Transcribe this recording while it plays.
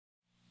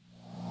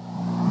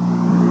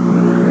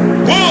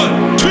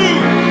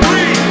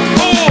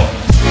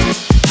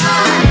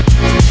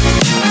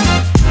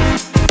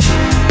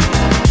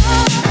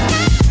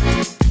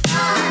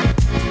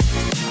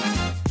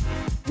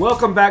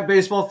Welcome back,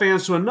 baseball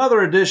fans, to another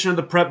edition of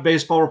the Prep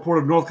Baseball Report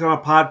of North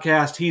Carolina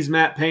podcast. He's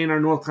Matt Payne, our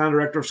North Carolina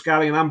Director of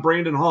Scouting, and I'm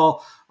Brandon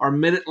Hall, our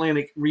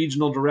Mid-Atlantic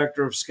Regional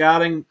Director of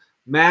Scouting.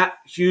 Matt,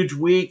 huge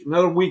week,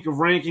 another week of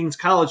rankings.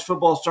 College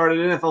football started,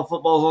 NFL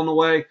football's on the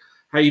way.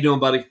 How you doing,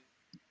 buddy?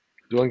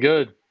 Doing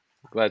good.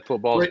 Glad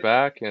football's Great.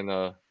 back, and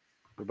we're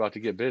about to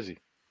get busy.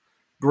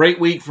 Great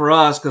week for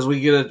us because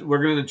we're going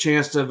to get a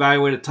chance to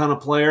evaluate a ton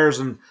of players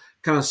and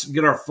kind of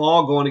get our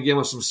fall going again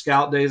with some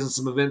scout days and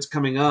some events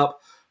coming up.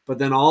 But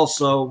then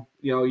also,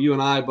 you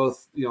and I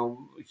both,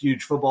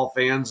 huge football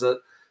fans that,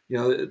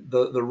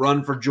 the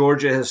run for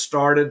Georgia has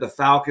started. The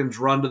Falcons'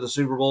 run to the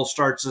Super Bowl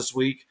starts this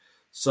week.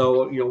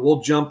 So,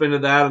 we'll jump into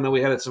that. I know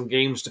we had some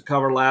games to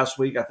cover last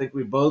week. I think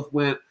we both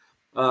went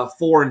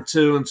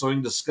 4-2, and so we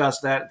can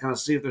discuss that and kind of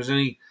see if there's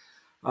any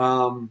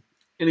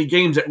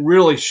games that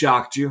really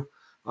shocked you.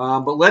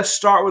 But let's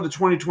start with the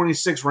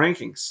 2026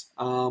 rankings.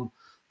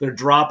 They're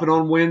dropping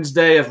on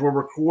Wednesday as we're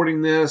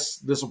recording this.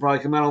 This will probably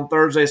come out on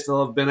Thursday,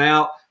 still have been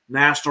out.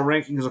 National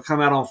rankings will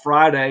come out on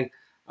Friday.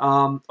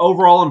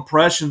 Overall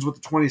impressions with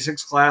the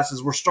 26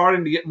 classes, we're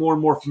starting to get more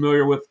and more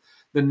familiar with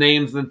the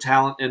names and the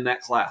talent in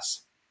that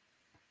class.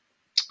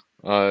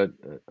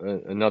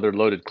 Another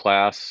loaded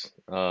class.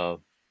 I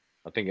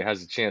think it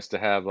has a chance to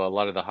have a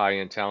lot of the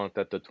high-end talent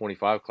that the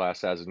 25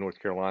 class has in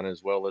North Carolina,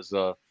 as well as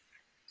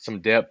some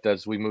depth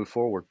as we move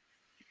forward.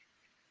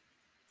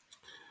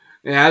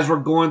 As we're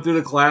going through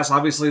the class,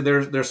 obviously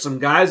there's some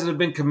guys that have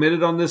been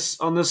committed on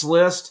this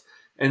list.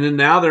 And then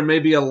now there may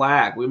be a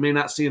lag. We may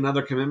not see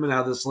another commitment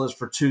out of this list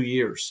for 2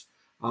 years.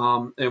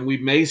 And we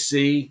may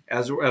see,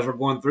 as we're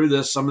going through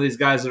this, some of these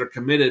guys that are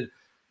committed,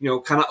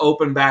 kind of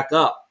open back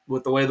up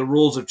with the way the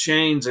rules have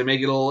changed. They may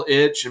get a little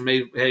itch and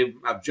hey,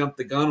 I've jumped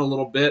the gun a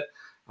little bit,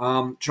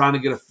 trying to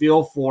get a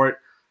feel for it.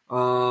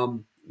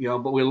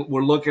 But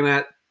we're looking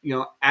at,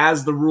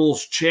 as the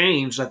rules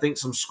changed, I think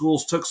some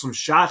schools took some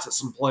shots at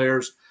some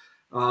players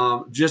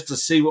just to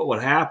see what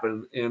would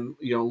happen. And,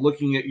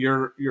 looking at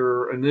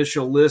your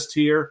initial list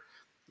here,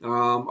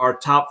 our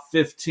top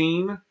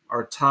 15,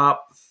 our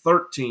top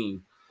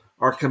 13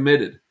 are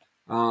committed.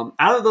 Out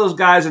of those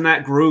guys in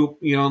that group,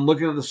 and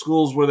looking at the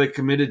schools where they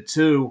committed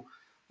to,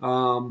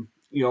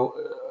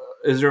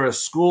 is there a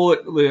school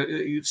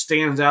that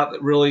stands out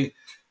that really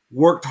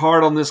worked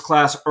hard on this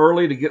class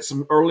early to get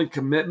some early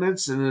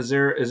commitments? And is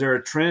there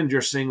a trend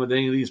you're seeing with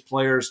any of these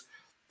players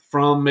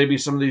from maybe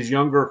some of these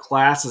younger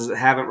classes that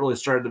haven't really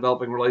started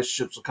developing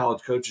relationships with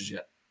college coaches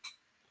yet?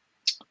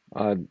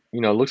 It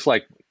looks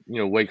like,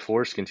 Wake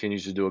Forest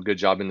continues to do a good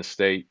job in the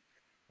state.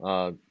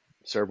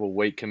 Several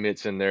weight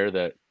commits in there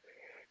that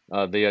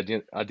they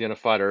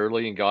identified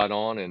early and got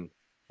on, and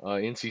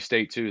NC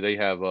State too. They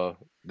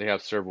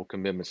have several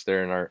commitments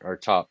there in our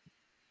top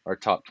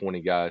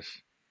 20 guys.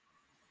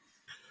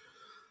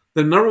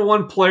 The number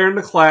one player in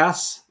the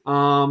class,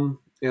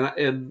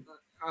 and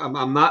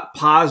I'm not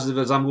positive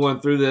as I'm going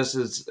through this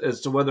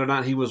as to whether or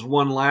not he was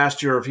one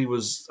last year or if he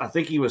was, I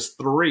think he was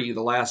 3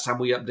 the last time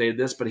we updated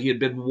this, but he had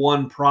been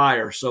 1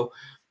 prior. So,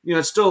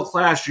 it's still a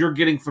class you're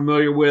getting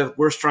familiar with.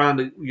 We're trying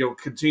to,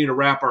 continue to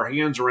wrap our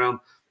hands around.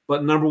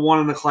 But number 1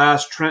 in the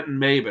class, Trenton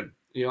Maben,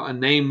 a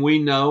name we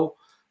know.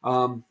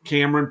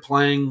 Cameron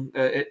playing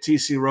at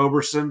TC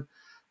Roberson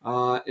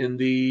in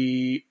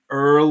the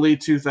early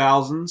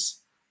 2000s.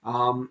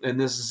 And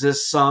this is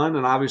his son,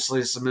 and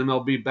obviously some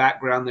MLB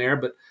background there,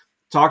 but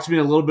talk to me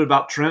a little bit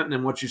about Trenton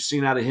and what you've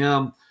seen out of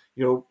him,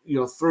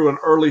 through an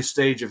early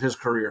stage of his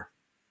career.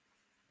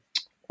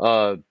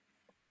 Ton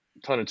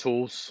of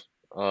tools.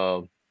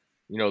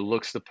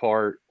 Looks the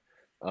part.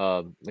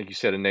 Like you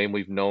said, a name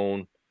we've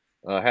known.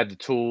 Had the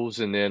tools,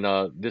 and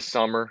then this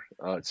summer,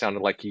 it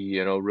sounded like he,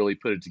 really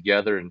put it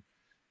together and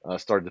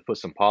started to put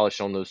some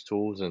polish on those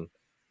tools, and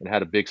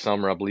had a big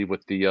summer, I believe,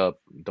 with the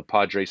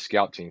Padres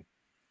scout team.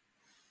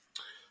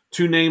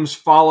 2 names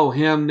follow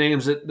him,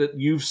 names that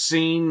you've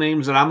seen,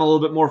 names that I'm a little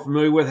bit more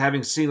familiar with,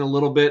 having seen a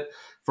little bit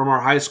from our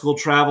high school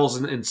travels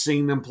and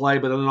seeing them play,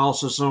 but then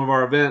also some of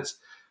our events.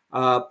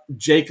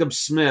 Jacob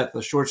Smith,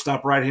 a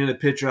shortstop right-handed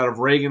pitcher out of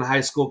Reagan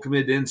High School,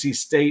 committed to NC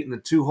State in the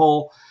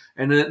 2-hole.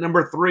 And then at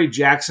number 3,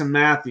 Jackson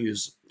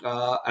Matthews,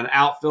 an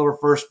outfielder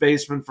first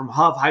baseman from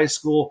Huff High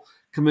School,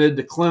 committed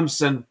to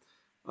Clemson.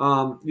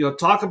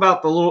 Talk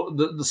about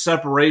the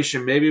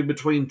separation maybe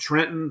between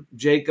Trenton,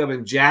 Jacob,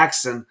 and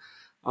Jackson.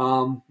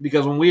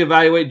 Because when we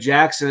evaluate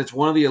Jackson, it's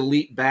one of the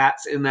elite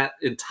bats in that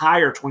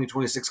entire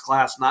 2026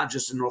 class, not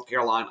just in North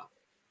Carolina.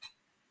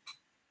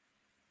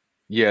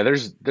 Yeah,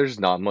 there's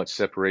not much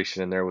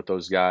separation in there with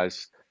those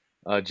guys.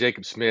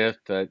 Jacob Smith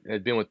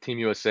had been with Team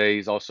USA.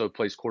 He's also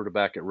plays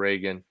quarterback at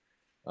Reagan.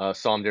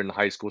 Saw him during the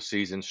high school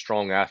season.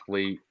 Strong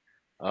athlete.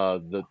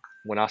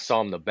 When I saw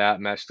him, the bat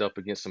matched up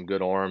against some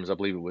good arms. I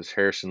believe it was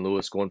Harrison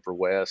Lewis going for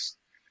West.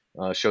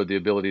 Showed the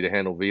ability to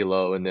handle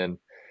velo, and then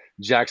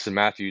Jackson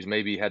Matthews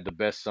maybe had the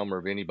best summer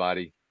of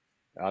anybody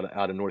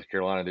out of North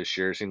Carolina this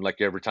year. It seemed like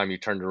every time you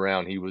turned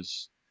around, he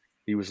was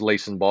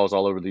lacing balls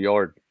all over the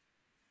yard.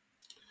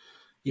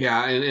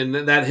 Yeah, and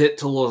that hit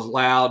tool was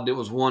loud. It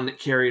was one that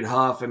carried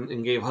Huff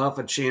and gave Huff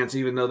a chance,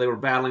 even though they were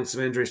battling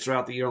some injuries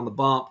throughout the year on the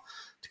bump,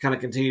 to kind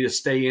of continue to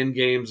stay in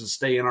games and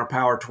stay in our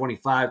Power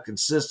 25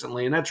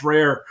 consistently. And that's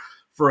rare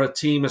for a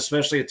team,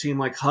 especially a team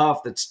like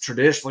Huff that's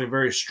traditionally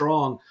very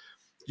strong,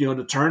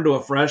 to turn to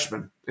a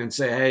freshman and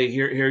say, hey,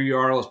 here you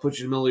are. Let's put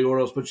you in the middle of the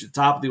order. Let's put you at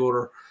the top of the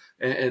order.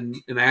 And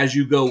as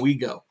you go, we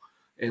go.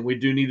 And we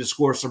do need to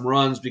score some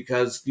runs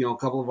because, a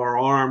couple of our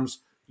arms,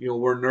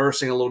 we're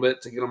nursing a little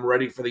bit to get them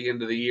ready for the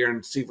end of the year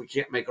and see if we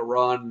can't make a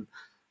run.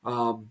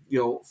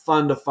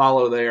 Fun to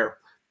follow there.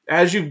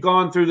 As you've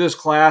gone through this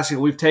class,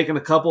 we've taken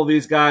a couple of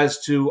these guys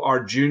to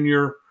our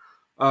junior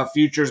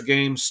futures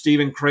games.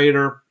 Stephen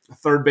Crater, a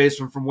third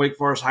baseman from Wake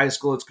Forest High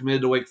School, that's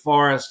committed to Wake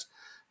Forest.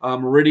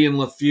 Meridian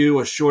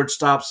LeFew, a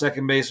shortstop,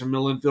 second baseman,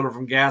 middle infielder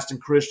from Gaston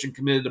Christian,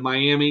 committed to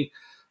Miami.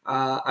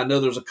 I know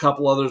there's a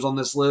couple others on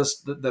this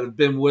list that have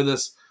been with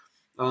us.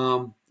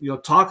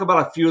 Talk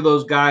about a few of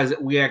those guys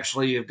that we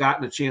actually have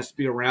gotten a chance to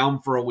be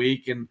around for a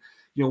week, and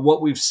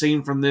what we've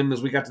seen from them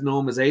as we got to know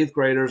them as eighth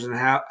graders, and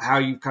how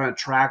you've kind of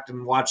tracked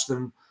and watched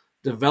them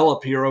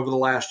develop here over the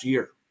last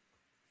year.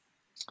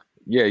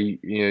 Yeah,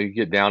 you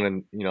get down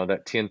in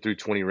that 10 through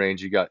 20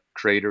 range. You got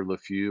Crater,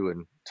 LeFew,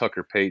 and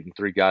Tucker Payton,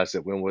 three guys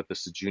that went with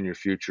us to junior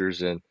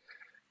futures, and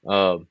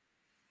um,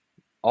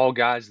 all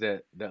guys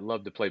that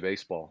love to play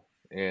baseball.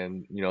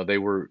 And they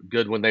were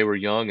good when they were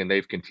young, and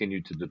they've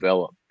continued to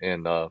develop.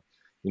 And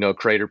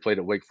Crater played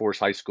at Wake Forest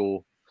High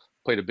School,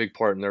 played a big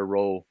part in their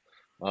role.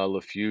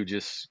 LeFew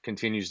just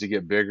continues to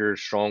get bigger,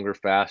 stronger,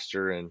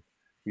 faster, and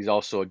he's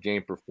also a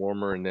game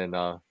performer. And then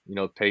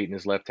Peyton,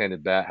 his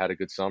left-handed bat, had a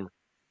good summer.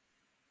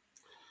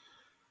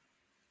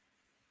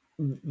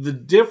 The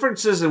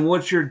differences in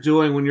what you're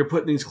doing when you're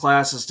putting these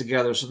classes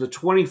together. So the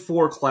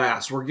 24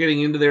 class, we're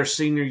getting into their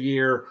senior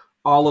year.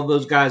 All of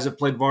those guys have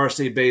played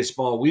varsity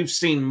baseball. We've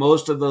seen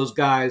most of those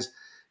guys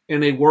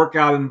in a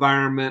workout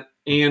environment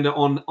and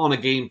on a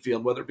game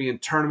field, whether it be in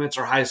tournaments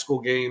or high school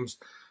games.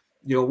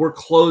 We're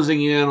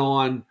closing in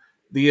on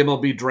the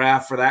MLB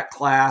draft for that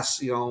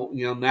class,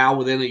 now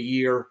within a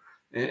year,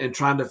 and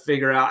trying to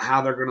figure out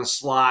how they're going to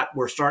slot.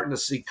 We're starting to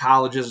see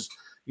colleges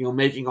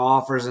making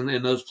offers and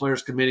those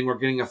players committing. We're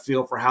getting a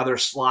feel for how they're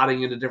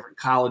slotting into different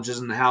colleges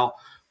and how,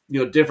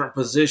 different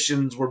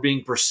positions were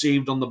being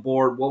perceived on the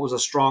board. What was a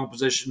strong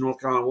position in North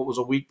Carolina? What was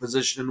a weak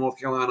position in North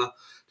Carolina?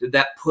 Did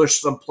that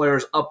push some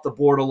players up the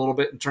board a little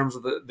bit in terms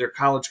of their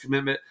college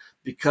commitment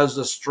because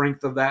the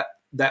strength of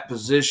that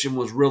position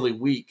was really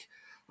weak,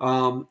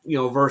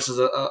 versus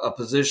a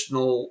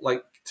positional,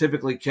 like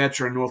typically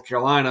catcher in North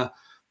Carolina?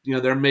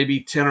 There may be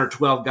 10 or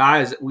 12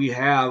 guys that we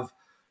have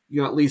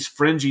at least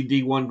fringy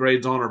D1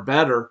 grades on or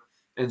better.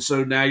 And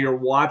so now you're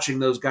watching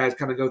those guys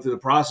kind of go through the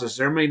process.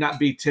 There may not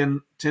be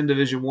 10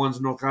 Division Ones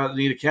in North Carolina that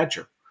need a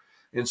catcher.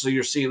 And so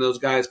you're seeing those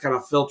guys kind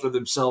of filter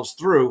themselves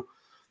through.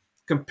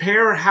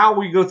 Compare how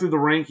we go through the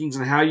rankings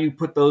and how you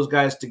put those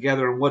guys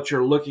together and what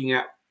you're looking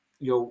at,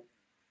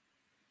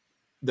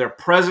 their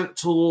present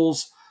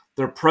tools,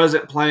 their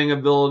present playing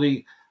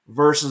ability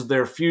versus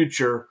their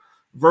future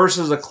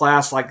versus a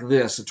class like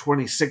this, a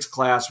 26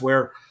 class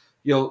where –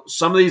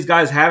 some of these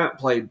guys haven't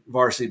played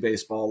varsity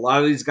baseball. A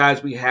lot of these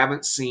guys we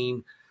haven't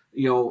seen,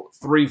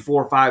 3,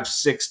 4, 5,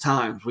 6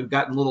 times. We've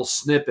gotten little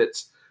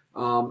snippets,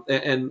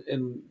 and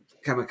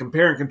kind of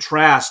compare and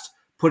contrast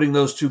putting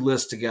those two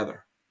lists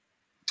together.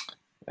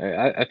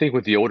 I think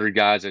with the older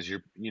guys, as you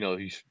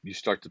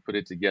start to put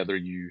it together,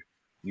 you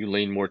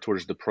lean more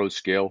towards the pro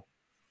scale,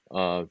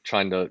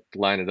 trying to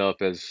line it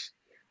up as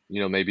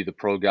maybe the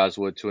pro guys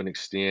would to an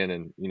extent,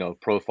 and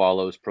pro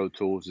follows, pro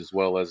tools, as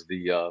well as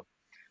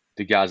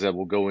the guys that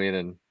will go in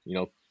and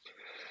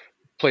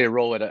play a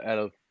role at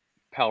a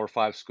Power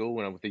 5 school.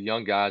 And with the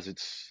young guys,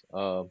 it's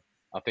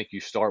I think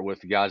you start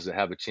with the guys that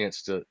have a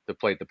chance to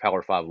play at the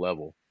Power 5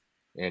 level,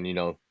 and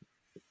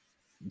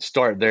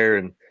start there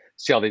and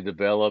see how they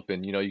develop.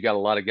 And you got a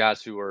lot of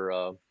guys who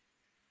are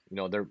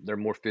they're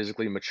more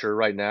physically mature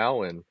right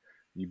now, and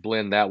you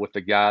blend that with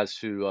the guys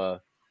who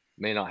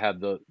may not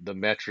have the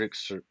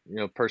metrics or,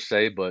 per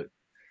se, but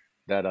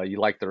that you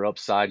like their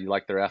upside, you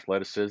like their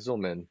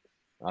athleticism, and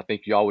I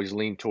think you always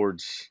lean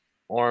towards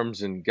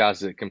arms and guys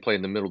that can play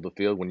in the middle of the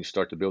field when you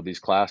start to build these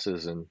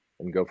classes, and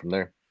go from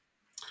there.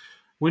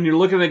 When you're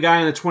looking at a guy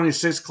in the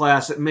 26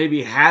 class that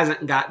maybe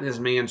hasn't gotten his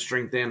man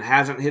strength in,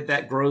 hasn't hit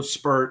that growth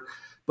spurt,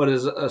 but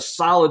is a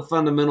solid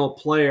fundamental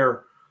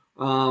player,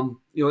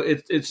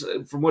 it's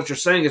from what you're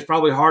saying, it's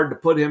probably hard to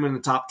put him in the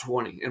top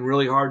 20 and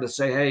really hard to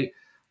say, hey,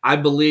 I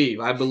believe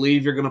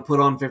you're going to put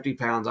on 50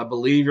 pounds. I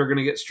believe you're going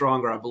to get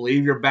stronger. I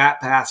believe your bat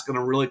pass is going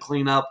to really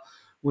clean up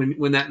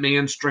when that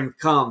man strength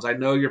comes. I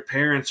know your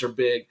parents are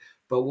big,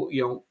 but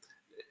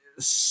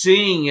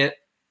seeing it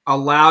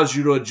allows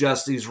you to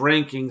adjust these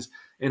rankings.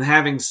 And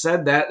having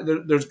said that,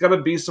 there's going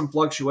to be some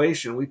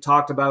fluctuation. We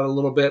talked about it a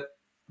little bit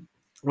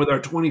with our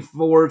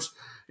 24s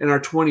and our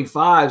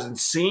 25s, and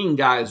seeing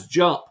guys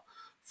jump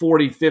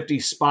 40, 50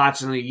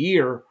 spots in a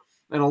year.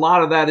 And a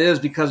lot of that is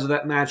because of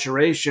that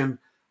maturation,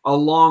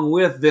 along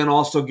with then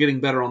also getting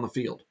better on the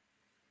field.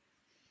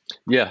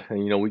 Yeah,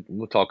 and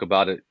we'll talk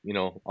about it,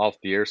 off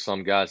the air.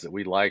 Some guys that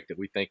we like that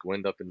we think will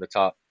end up in the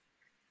top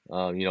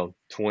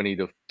 20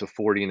 to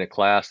 40 in a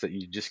class that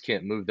you just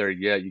can't move there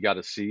yet. You got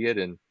to see it.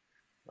 And,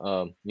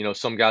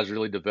 some guys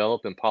really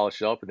develop and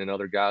polish up, and then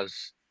other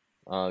guys,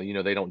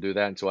 they don't do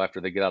that until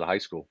after they get out of high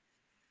school.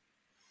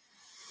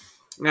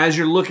 As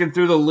you're looking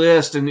through the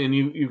list, and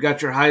you've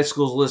got your high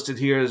schools listed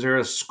here, is there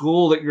a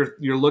school that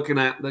you're looking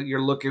at, that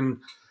you're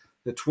looking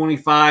the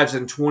 25s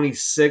and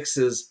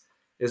 26s?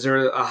 Is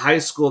there a high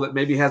school that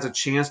maybe has a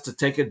chance to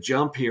take a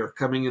jump here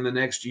coming in the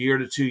next year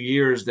to 2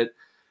 years that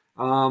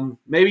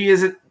maybe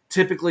isn't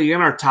typically in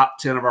our top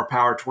 10 of our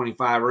Power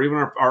 25, or even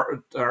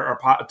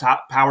our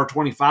top Power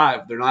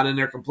 25? They're not in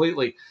there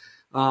completely.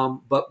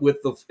 But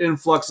with the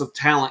influx of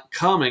talent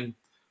coming,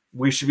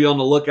 we should be on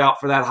the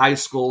lookout for that high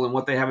school and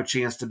what they have a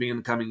chance to be in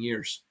the coming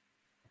years.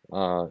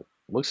 Uh,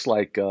 Looks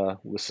like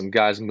with some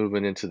guys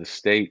moving into the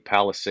state,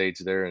 Palisades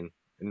there in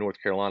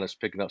North Carolina is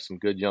picking up some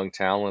good young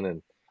talent,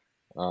 and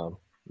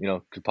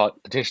could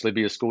potentially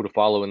be a school to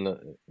follow in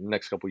the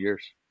next couple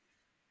years.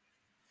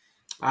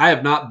 I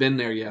have not been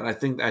there yet. I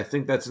think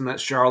that's in that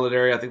Charlotte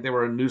area. I think they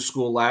were a new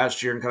school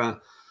last year and kind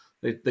of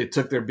they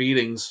took their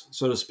beatings,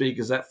 so to speak,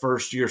 as that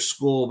first year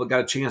school, but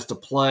got a chance to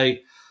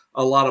play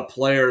a lot of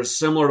players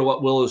similar to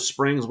what Willow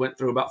Springs went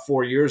through about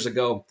 4 years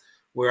ago,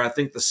 where I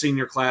think the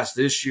senior class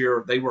this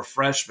year, they were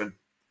freshmen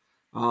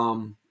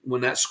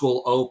when that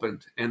school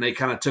opened, and they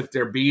kind of took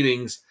their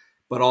beatings,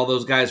 but all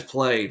those guys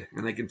played,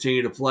 and they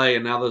continue to play,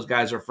 and now those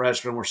guys are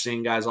freshmen. We're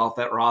seeing guys off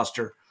that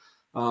roster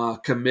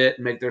commit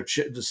and make their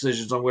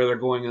decisions on where they're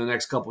going in the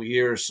next couple of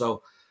years.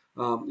 So,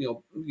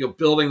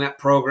 building that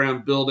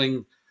program,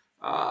 building,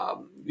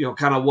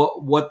 kind of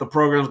what the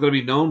program is going to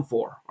be known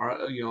for.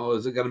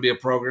 Is it going to be a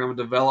program of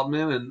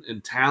development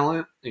and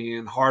talent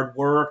and hard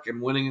work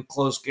and winning in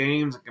close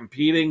games and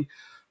competing?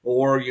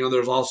 Or,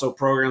 there's also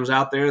programs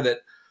out there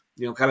that,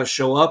 kind of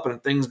show up, and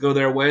if things go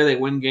their way, they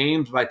win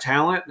games by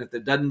talent. And if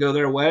it doesn't go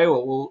their way,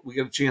 well, we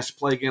get a chance to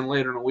play again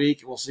later in the week,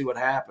 and we'll see what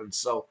happens.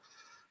 So,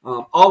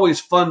 always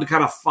fun to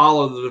kind of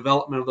follow the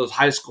development of those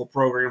high school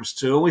programs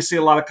too. And we see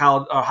a lot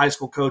of high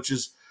school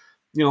coaches,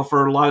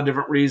 for a lot of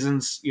different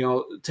reasons,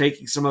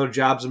 taking some other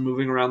jobs and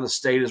moving around the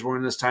state as we're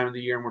in this time of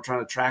the year and we're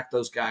trying to track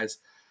those guys.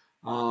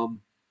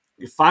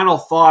 Your final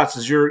thoughts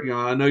as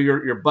I know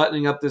you're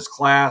buttoning up this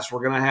class.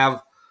 We're going to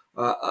have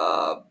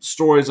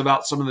stories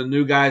about some of the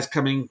new guys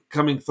coming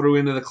through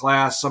into the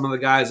class. Some of the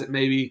guys that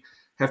maybe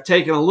have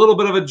taken a little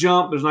bit of a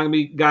jump. There's not going to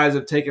be guys that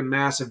have taken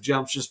massive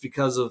jumps just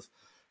because of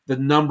the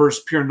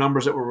pure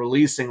numbers that we're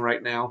releasing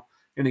right now.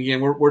 And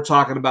again, we're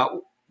talking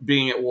about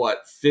being at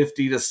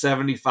 50 to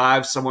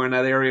 75, somewhere in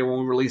that area when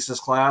we release this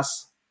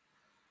class.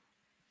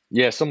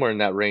 Yeah, somewhere in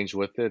that range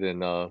with it,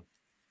 and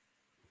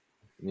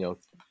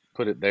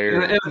put it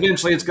there. And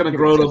eventually it's going to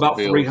grow to about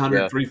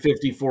 300,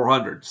 350,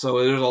 400.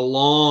 So there's a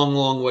long,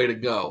 long way to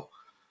go.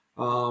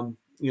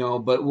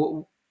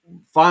 But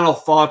final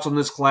thoughts on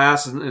this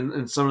class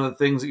and some of the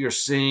things that you're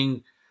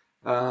seeing,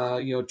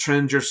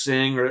 trends you're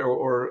seeing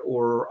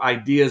or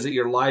ideas that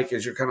you're like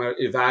as you're kind of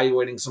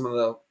evaluating some of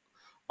the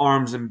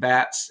arms and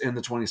bats in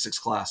the 26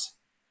 class.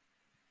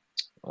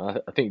 I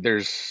think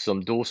there's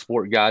some dual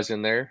sport guys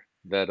in there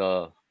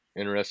that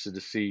interested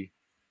to see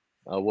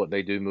what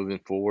they do moving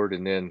forward,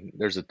 and then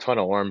there's a ton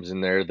of arms in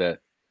there that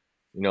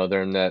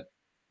they're in that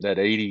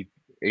 80,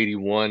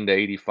 81 to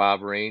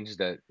 85 range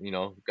that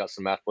got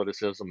some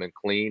athleticism and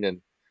clean,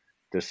 and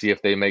to see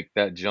if they make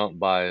that jump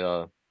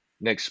by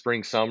next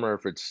spring, summer,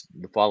 if it's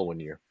the following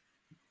year.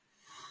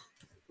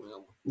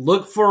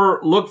 Look for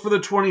the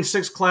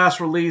 26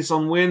 class release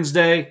on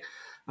Wednesday.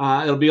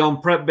 It'll be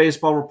on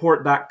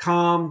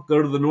prepbaseballreport.com.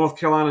 Go to the North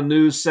Carolina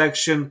news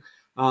section,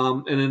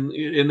 and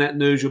in that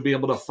news, you'll be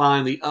able to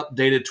find the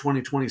updated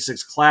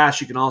 2026 class.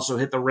 You can also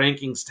hit the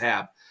rankings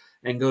tab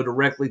and go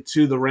directly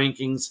to the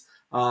rankings.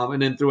 And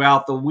then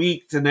throughout the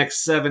week, the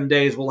next 7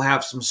 days, we'll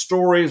have some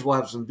stories. We'll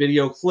have some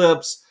video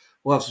clips.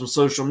 We'll have some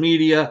social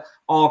media,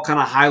 all kind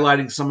of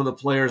highlighting some of the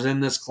players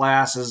in this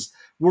class as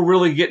we're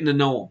really getting to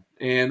know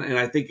them. And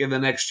I think in the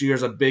next year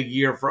is a big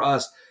year for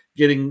us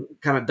getting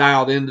kind of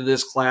dialed into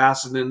this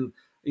class. And then,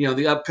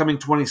 the upcoming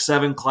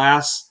 27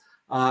 class,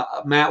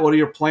 Matt, what are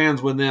your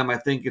plans with them? I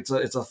think it's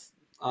a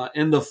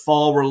end of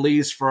fall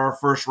release for our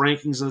first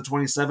rankings in the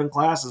 27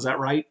 class. Is that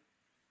right?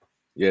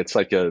 Yeah, it's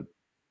like a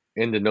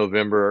end of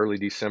November, early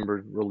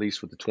December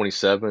release with the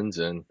 27s,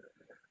 and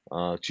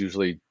it's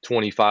usually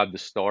 25 to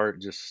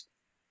start, just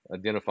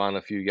identifying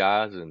a few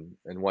guys and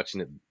watching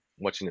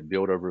it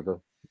build over the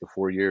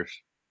 4 years.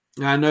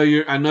 I know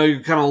you're kind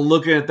of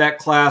looking at that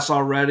class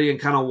already and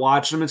kind of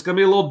watching them. It's going to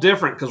be a little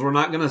different because we're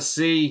not going to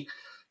see,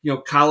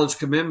 college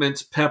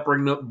commitments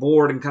peppering the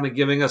board and kind of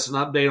giving us an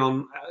update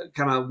on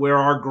kind of where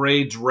our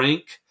grades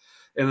rank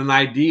and an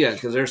idea.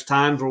 Because there's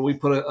times where we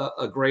put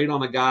a grade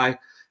on a guy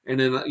and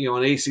then,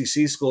 an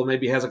ACC school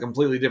maybe has a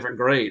completely different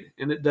grade.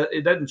 And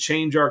it doesn't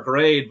change our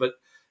grade, but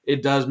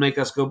it does make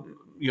us go,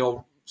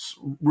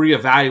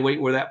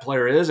 reevaluate where that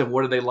player is and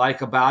what do they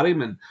like about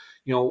him, and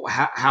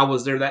how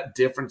was there that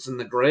difference in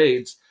the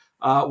grades.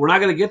 We're not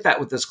going to get that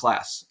with this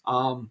class,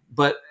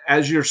 but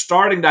as you're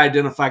starting to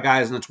identify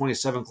guys in the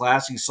 27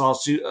 class, you saw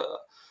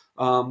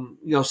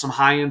some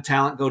high end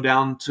talent go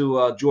down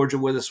to Georgia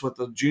with us with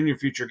the junior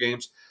future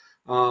games.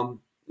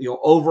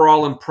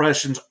 Overall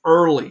impressions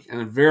early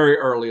and very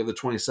early of the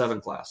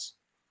 27 class.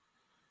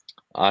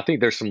 I think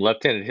there's some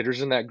left-handed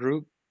hitters in that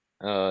group,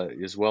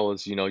 as well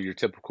as your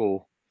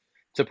typical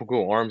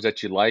arms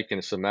that you like, and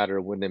it's a matter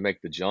of when they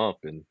make the jump.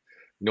 And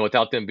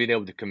without them being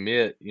able to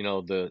commit,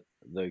 the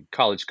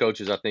college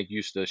coaches I think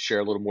used to share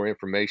a little more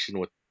information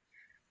with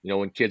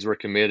when kids were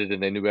committed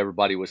and they knew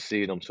everybody was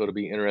seeing them. So it'll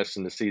be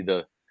interesting to see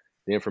the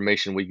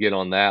information we get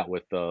on that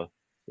with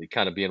it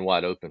kind of being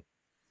wide open.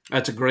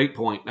 That's a great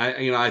point.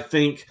 I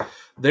think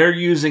they're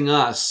using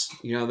us.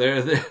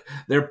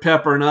 They're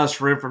peppering us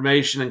for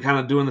information and kind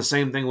of doing the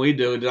same thing we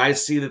do. Did I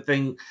see the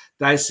thing?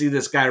 Did I see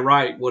this guy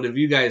right? What have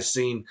you guys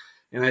seen?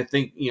 And I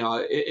think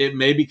it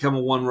may become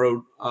a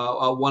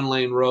one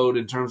lane road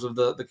in terms of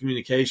the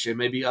communication.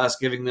 Maybe us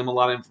giving them a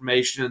lot of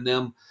information and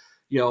them,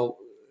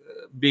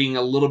 being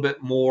a little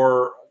bit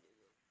more,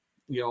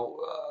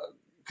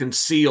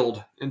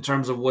 concealed in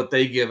terms of what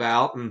they give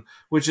out, and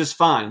which is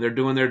fine. They're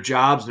doing their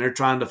jobs and they're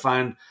trying to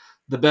find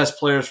the best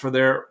players for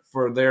their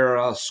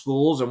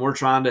schools, and we're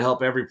trying to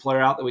help every player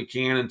out that we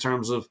can in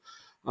terms of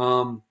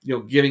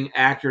giving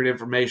accurate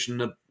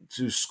information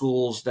to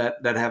schools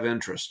that have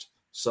interest.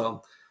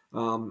 So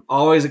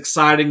always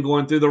exciting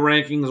going through the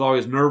rankings,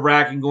 always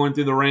nerve-wracking going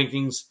through the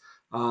rankings.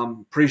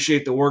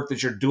 Appreciate the work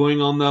that you're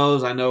doing on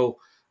those. I know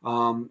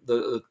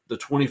the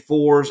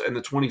 24s and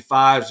the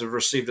 25s have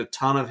received a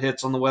ton of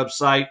hits on the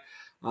website.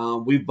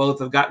 We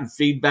both have gotten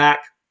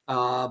feedback.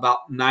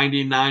 About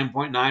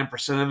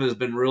 99.9% of it has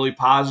been really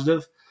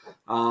positive.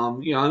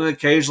 And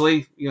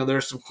occasionally,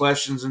 there's some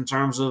questions in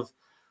terms of,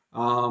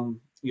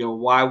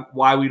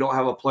 why we don't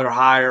have a player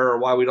higher, or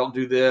why we don't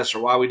do this,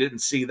 or why we didn't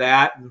see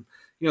that. And,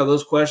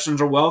 those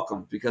questions are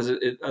welcome because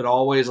it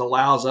always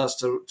allows us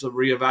to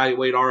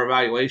reevaluate our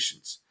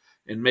evaluations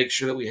and make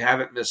sure that we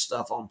haven't missed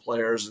stuff on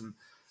players. And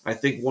I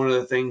think one of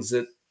the things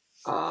that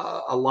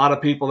a lot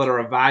of people that are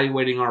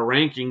evaluating our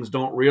rankings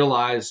don't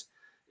realize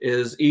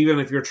is even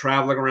if you're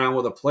traveling around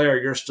with a player,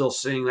 you're still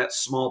seeing that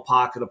small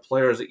pocket of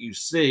players that you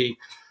see,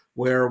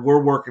 where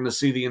we're working to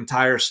see the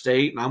entire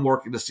state and I'm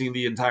working to see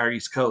the entire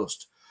East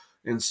Coast.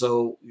 And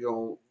so,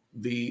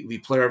 the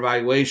player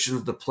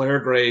evaluations, the player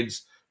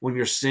grades, when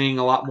you're seeing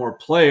a lot more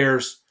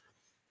players,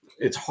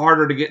 it's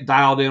harder to get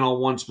dialed in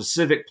on one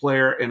specific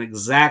player and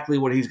exactly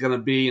what he's going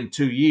to be in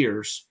 2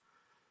 years.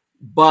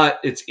 But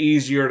it's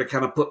easier to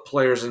kind of put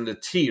players into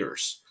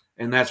tiers.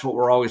 And that's what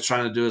we're always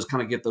trying to do, is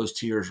kind of get those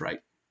tiers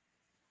right.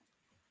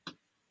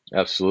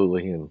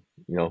 Absolutely, and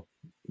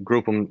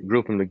group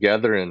them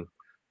together, and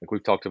like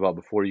we've talked about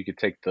before, you could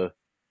take the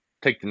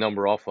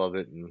number off of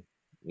it, and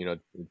it'd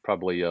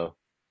probably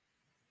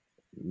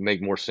make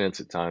more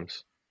sense at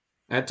times.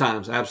 At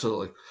times,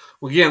 absolutely.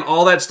 Well, again,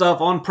 all that stuff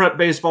on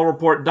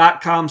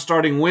prepbaseballreport.com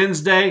starting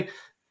Wednesday.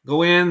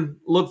 Go in,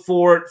 look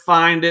for it,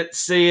 find it,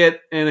 see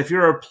it. And if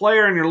you're a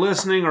player and you're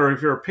listening, or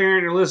if you're a parent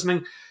and you're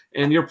listening,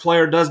 and your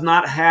player does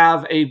not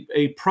have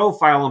a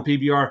profile on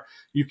PBR,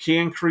 you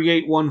can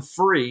create one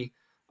free.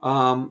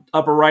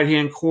 Upper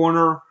right-hand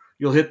corner,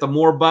 you'll hit the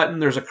More button.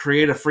 There's a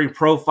create a free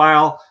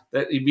profile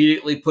that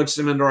immediately puts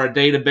them into our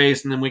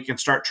database, and then we can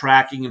start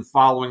tracking and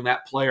following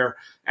that player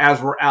as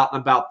we're out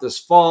and about this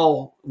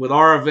fall with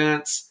our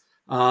events,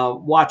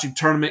 watching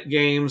tournament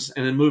games,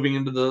 and then moving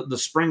into the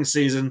spring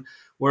season,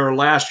 where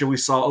last year we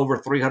saw over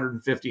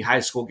 350 high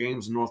school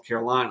games in North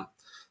Carolina.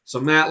 So,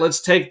 Matt,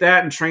 let's take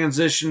that and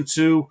transition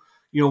to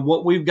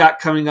what we've got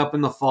coming up in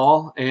the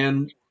fall.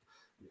 And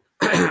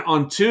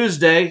on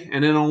Tuesday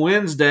and then on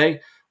Wednesday,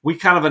 we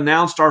kind of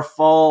announced our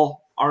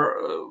fall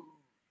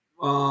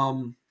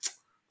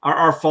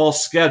our fall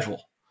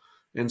schedule.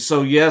 And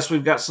so, yes,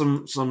 we've got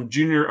some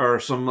junior or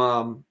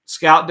some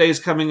scout days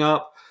coming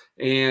up,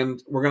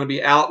 and we're going to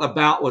be out and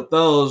about with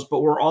those. But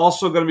we're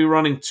also going to be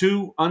running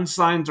 2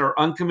 unsigned or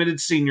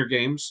uncommitted senior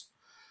games,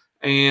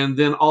 and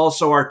then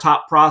also our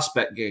top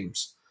prospect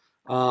games.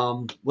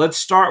 Let's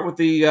start with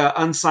the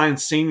unsigned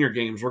senior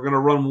games. We're going to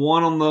run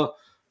one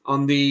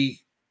on the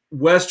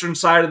western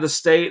side of the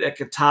state at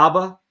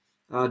Catawba,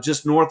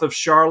 just north of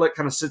Charlotte,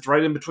 kind of sits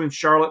right in between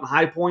Charlotte and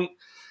High Point.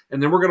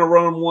 And then we're going to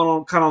run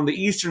one kind of on the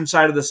eastern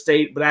side of the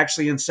state, but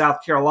actually in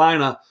South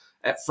Carolina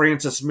at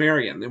Francis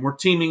Marion. And we're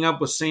teaming up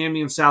with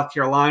Sammy in South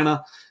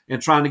Carolina and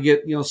trying to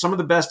get some of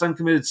the best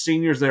uncommitted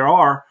seniors there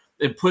are,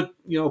 and put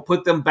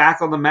them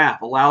back on the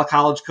map. Allow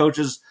college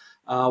coaches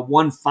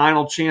one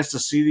final chance to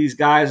see these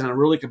guys in a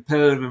really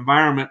competitive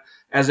environment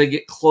as they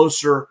get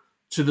closer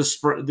to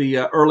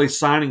the early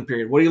signing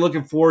period. What are you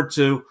looking forward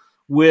to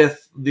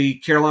with the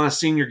Carolina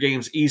Senior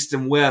Games East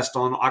and West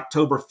on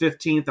October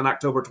 15th and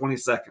October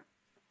 22nd?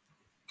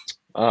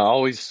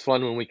 Always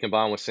fun when we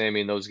combine with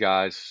Sammy and those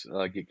guys,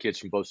 get kids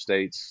from both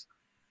states,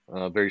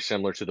 very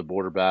similar to the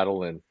border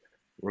battle. And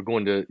we're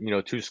going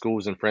to, 2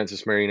 schools in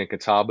Francis Marion and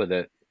Catawba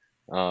that,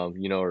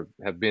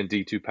 have been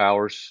D2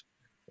 powers,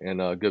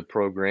 and good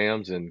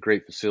programs and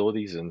great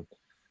facilities. And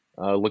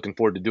looking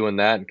forward to doing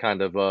that and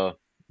kind of,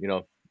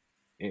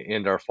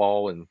 end our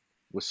fall and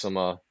with some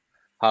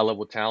high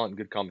level talent and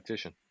good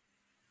competition.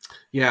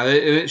 Yeah,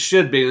 it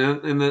should be.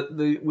 And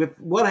with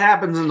what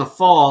happens in the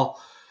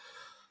fall,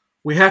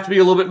 we have to be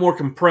a little bit more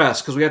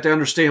compressed because we have to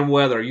understand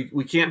weather.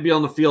 We can't be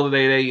on the field at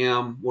 8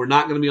 a.m. We're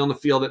not going to be on the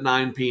field at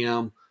 9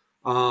 p.m.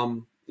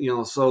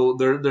 So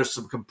there's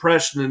some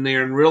compression in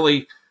there, and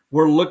really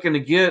we're looking to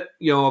get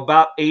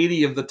about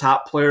 80 of the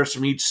top players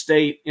from each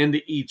state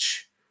into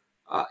each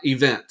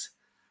event.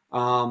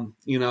 And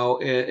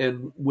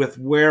with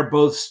where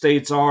both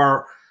states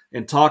are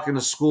and talking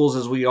to schools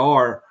as we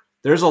are,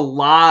 there's a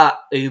lot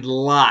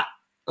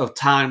of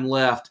time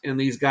left in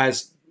these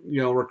guys,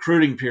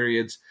 recruiting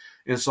periods.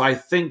 And so I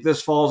think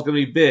this fall is going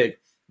to be big.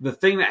 The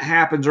thing that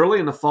happens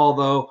early in the fall,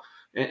 though,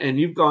 and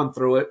you've gone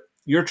through it,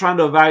 you're trying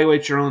to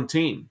evaluate your own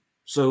team.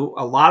 So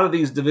a lot of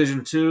these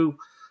Division II,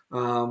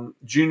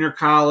 junior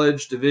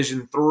college,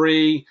 Division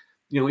III,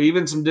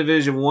 even some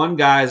Division I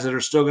guys that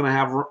are still going to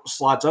have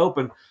slots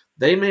open,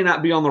 they may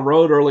not be on the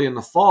road early in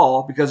the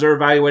fall because they're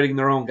evaluating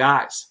their own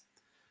guys.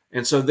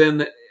 And so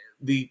then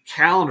the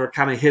calendar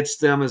kind of hits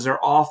them as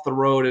they're off the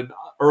road in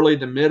early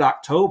to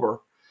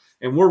mid-October.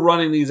 And we're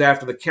running these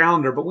after the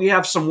calendar, but we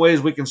have some ways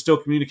we can still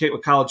communicate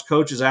with college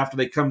coaches after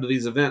they come to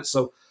these events.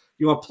 So,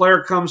 a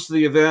player comes to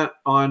the event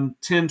on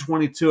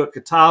 10/22 at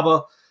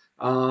Catawba.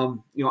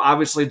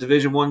 Obviously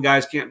Division I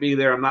guys can't be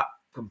there. I'm not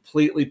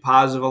completely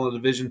positive on the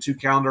Division II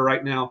calendar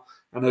right now.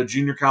 I know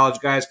junior college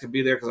guys could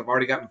be there because I've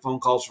already gotten phone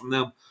calls from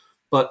them.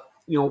 But,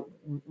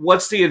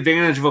 what's the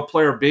advantage of a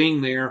player being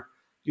there,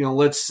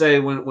 let's say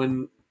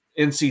when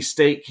NC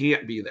State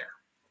can't be there?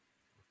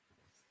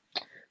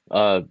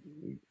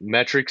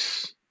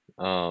 Metrics,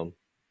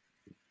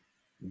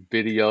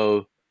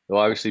 video. They'll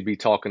obviously be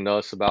talking to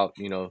us about,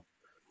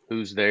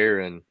 who's there.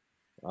 And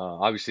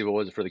obviously, if it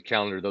wasn't for the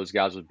calendar, those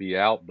guys would be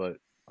out. But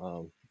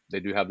they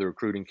do have the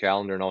recruiting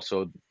calendar and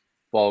also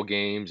fall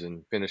games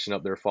and finishing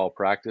up their fall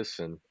practice.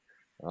 And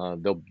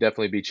they'll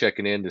definitely be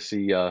checking in to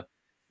see if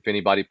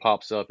anybody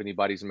pops up,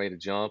 anybody's made a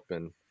jump.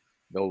 And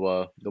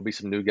there'll be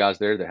some new guys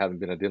there that haven't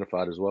been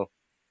identified as well.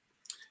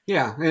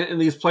 Yeah, and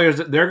these players,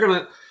 they're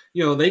going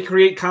to, they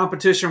create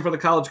competition for the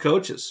college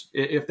coaches.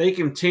 If they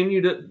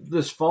continue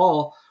this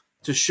fall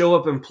to show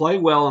up and play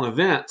well in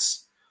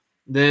events,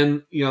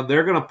 then,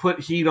 they're going to put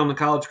heat on the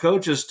college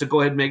coaches to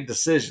go ahead and make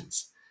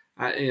decisions.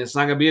 It's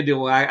not going to be a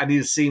deal. I need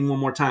to see him one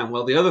more time.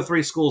 Well, the other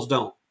three schools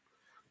don't.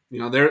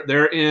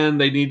 They're in.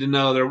 They need to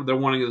know they're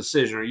wanting a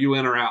decision. Are you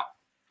in or out?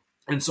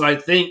 And so I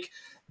think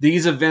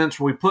these events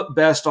where we put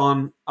best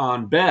on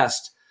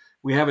best,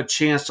 we have a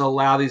chance to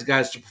allow these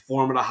guys to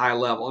perform at a high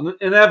level. And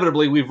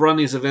inevitably, we've run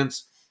these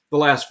events the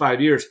last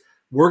 5 years.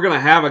 We're going to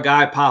have a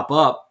guy pop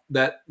up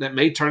that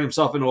may turn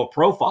himself into a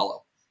pro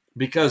follow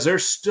because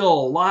there's still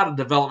a lot of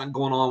development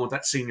going on with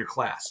that senior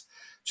class.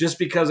 Just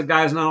because a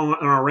guy's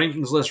not on our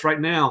rankings list right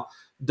now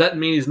doesn't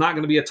mean he's not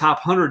going to be a top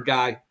 100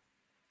 guy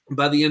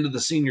by the end of the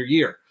senior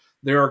year.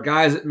 There are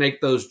guys that make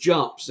those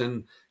jumps,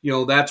 and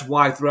that's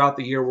why throughout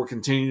the year we're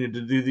continuing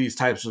to do these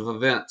types of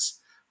events.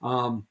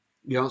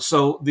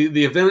 So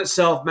the event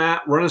itself,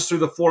 Matt, run us through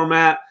the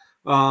format.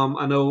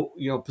 I know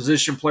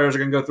position players are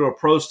going to go through a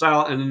pro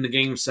style and then the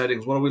game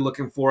settings. What are we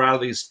looking for out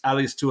of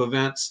these two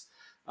events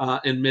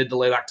in mid to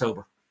late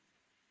October?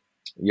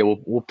 Yeah,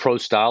 we'll pro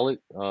style it.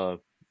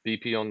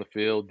 BP on the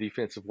field,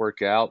 defensive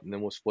workout, and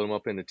then we'll split them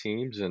up into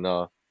teams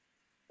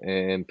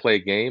and play a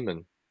game.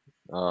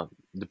 And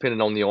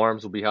depending on the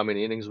arms, will be how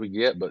many innings we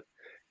get. But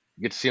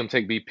you get to see them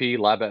take BP,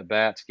 live at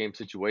bats, game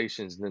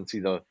situations, and then see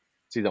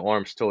the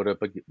arms toe it up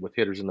with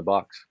hitters in the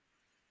box.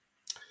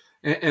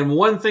 And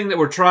one thing that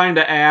we're trying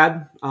to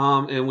add,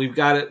 and we've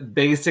got it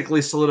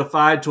basically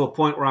solidified to a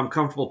point where I'm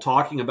comfortable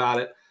talking about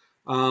it.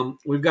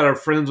 We've got our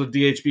friends with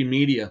DHB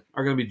Media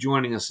are going to be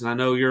joining us, and I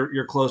know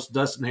you're close to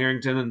Dustin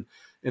Harrington,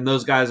 and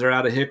those guys are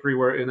out of Hickory,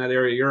 where in that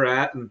area you're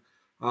at, and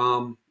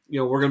we're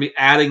going to be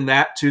adding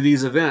that to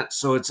these events.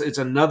 So it's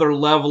another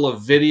level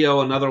of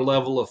video, another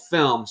level of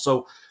film.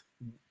 So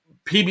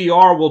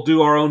PBR will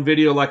do our own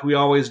video like we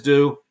always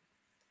do.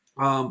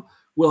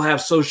 We'll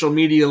have social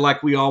media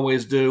like we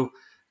always do.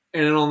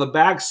 And then on the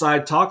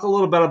backside, talk a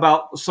little bit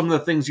about some of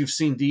the things you've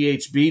seen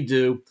DHB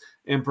do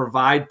and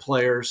provide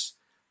players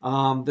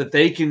that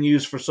they can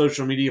use for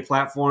social media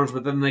platforms,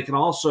 but then they can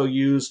also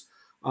use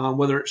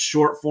whether it's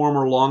short form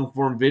or long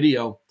form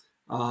video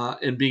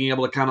and being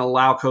able to kind of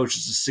allow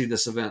coaches to see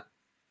this event.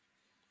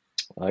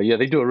 Yeah,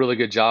 they do a really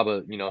good job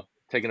of,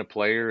 taking a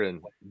player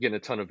and getting a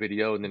ton of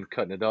video and then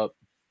cutting it up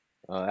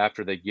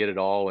after they get it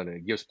all. And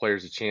it gives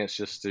players a chance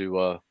just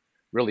to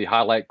really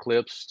highlight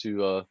clips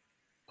to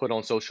put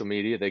on social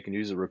media. They can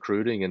use it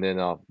recruiting. And then,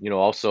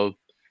 also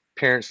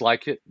parents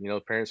like it.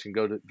 Parents can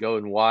go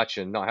and watch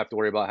and not have to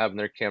worry about having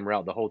their camera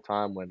out the whole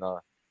time when,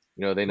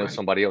 they know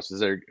somebody else is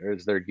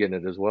there getting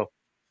it as well.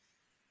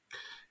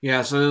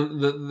 Yeah, so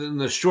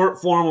the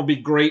short form will be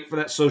great for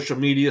that social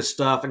media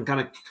stuff and kind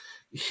of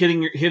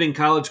hitting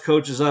college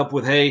coaches up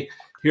with, hey,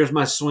 here's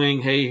my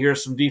swing. Hey,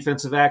 here's some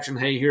defensive action.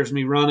 Hey, here's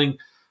me running.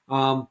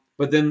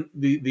 But then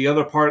the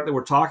other part that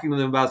we're talking to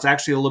them about is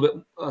actually a little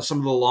bit some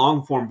of the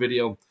long form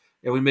video,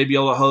 and we may be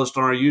able to host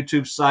on our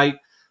YouTube site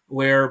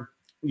where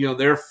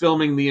they're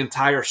filming the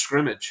entire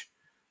scrimmage.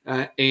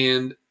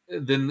 and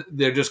then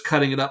they're just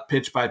cutting it up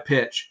pitch by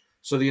pitch.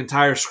 So the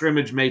entire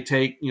scrimmage may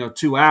take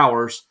 2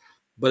 hours,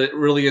 but it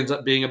really ends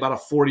up being about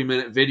a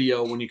 40-minute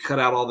video when you cut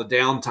out all the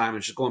downtime.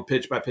 It's just going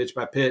pitch by pitch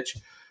by pitch,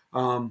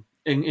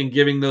 and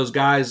giving those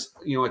guys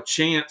a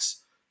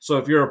chance. So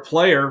if you're a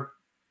player,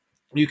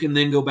 you can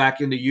then go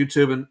back into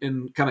YouTube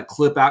and kind of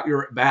clip out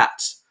your at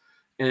bats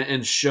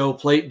and show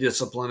plate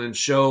discipline and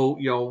show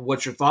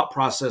what your thought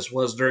process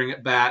was during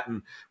at bat.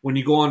 And when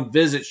you go on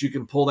visits, you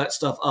can pull that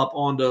stuff up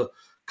onto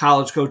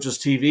college coaches'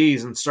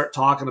 TVs and start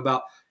talking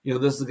about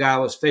this is the guy I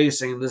was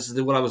facing, this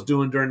is what I was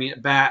doing during the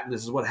at bat, and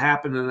this is what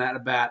happened in that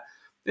at bat.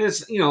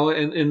 It's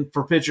and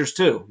for pitchers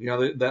too,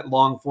 that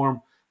long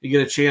form, you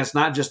get a chance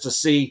not just to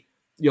see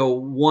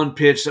one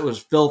pitch that was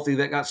filthy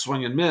that got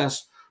swing and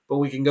miss, but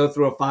we can go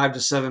through a 5 to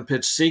 7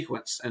 pitch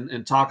sequence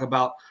and talk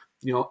about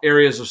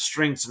areas of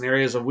strengths and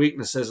areas of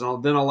weaknesses, and I'll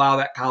then allow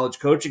that college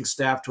coaching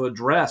staff to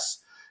address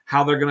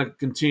how they're going to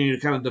continue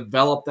to kind of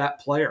develop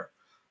that player.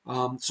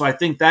 So I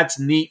think that's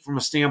neat from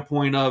a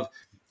standpoint of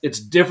it's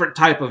different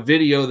type of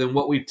video than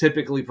what we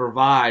typically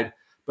provide,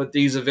 but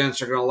these events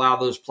are going to allow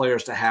those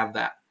players to have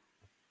that.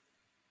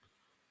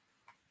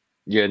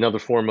 Yeah, another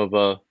form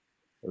of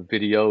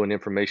video and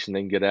information they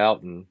can get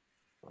out and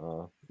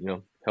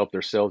help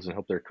themselves and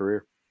help their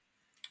career.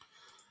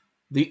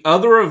 The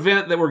other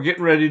event that we're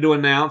getting ready to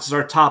announce is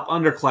our top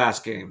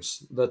underclass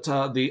games.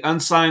 The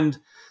unsigned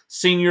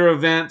senior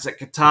events at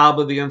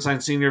Catawba, the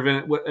unsigned senior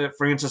event at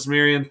Francis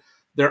Marion,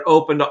 they're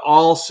open to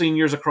all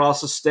seniors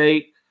across the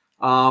state.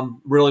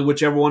 Really,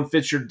 whichever one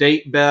fits your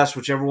date best,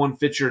 whichever one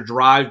fits your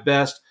drive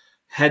best,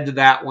 head to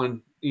that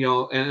one.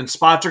 And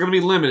spots are going to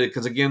be limited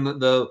because again,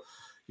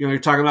 you're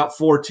talking about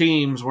 4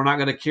 teams. We're not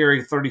going to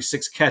carry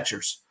 36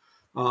 catchers.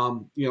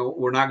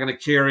 We're not going to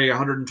carry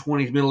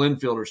 120 middle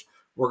infielders.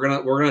 We're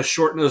gonna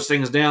shorten those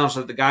things down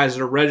so that the guys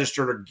that are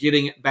registered are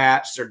getting at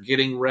bats, they're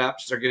getting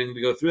reps, they're getting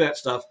to go through that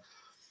stuff.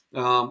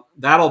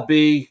 That'll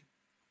be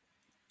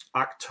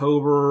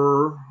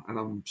October, and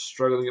I'm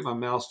struggling to get my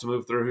mouse to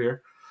move through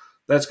here.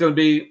 That's going to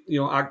be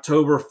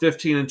October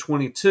 15 and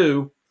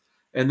 22,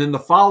 and then the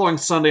following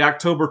Sunday,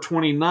 October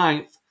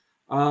 29th,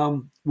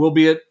 we'll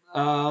be at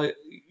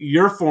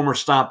your former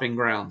stomping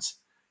grounds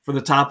for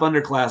the top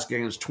underclass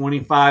games,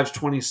 25s,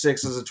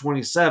 26s, and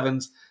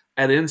 27s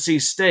at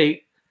NC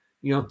State.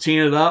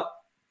 Teeing it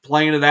up,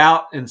 playing it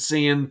out, and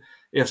seeing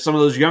if some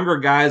of those younger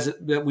guys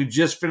that we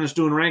just finished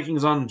doing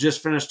rankings on and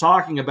just finished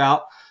talking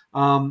about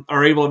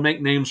are able to make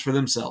names for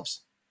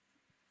themselves.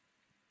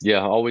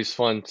 Yeah, always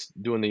fun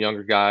doing the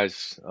younger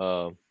guys.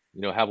 Have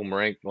them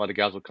ranked. A lot of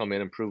guys will come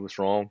in and prove us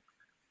wrong.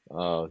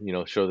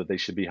 Show that they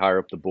should be higher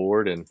up the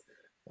board, and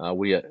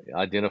we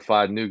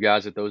identified new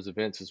guys at those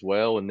events as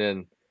well. And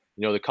then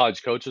the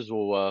college coaches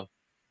will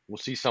we'll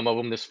see some of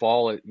them this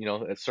fall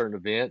at certain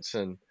events,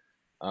 and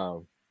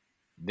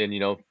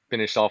then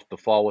finish off the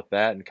fall with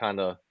that and kind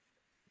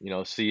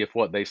of see if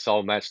what they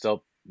saw matched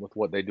up with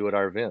what they do at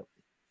our event.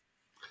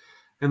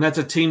 And that's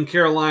a Team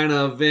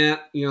Carolina event,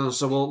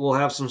 so we'll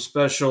have some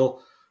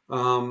special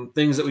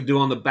things that we do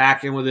on the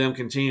back end with them,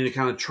 continue to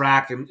kind of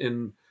track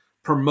and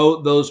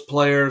promote those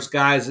players,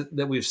 guys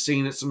that we've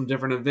seen at some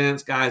different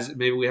events, guys that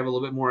maybe we have a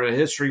little bit more of a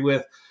history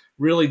with,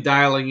 really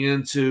dialing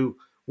into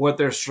what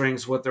their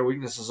strengths, what their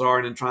weaknesses are,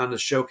 and then trying to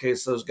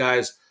showcase those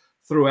guys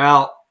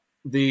throughout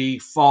the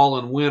fall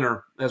and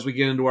winter as we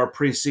get into our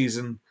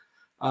preseason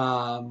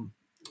all-state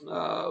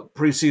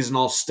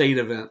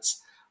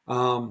events.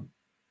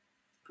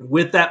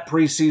 With that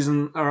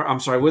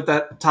with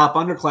that top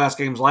underclass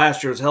games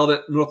last year, it was held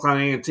at North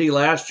Carolina A&T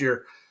last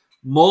year.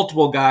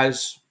 Multiple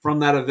guys from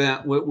that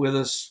event went with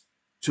us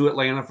to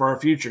Atlanta for our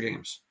future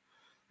games.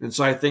 And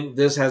so I think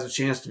this has a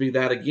chance to be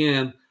that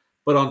again.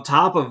 But on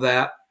top of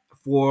that,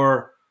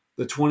 for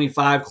the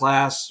 25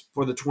 class,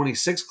 for the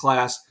 26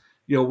 class,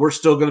 we're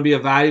still going to be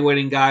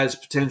evaluating guys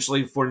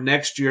potentially for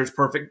next year's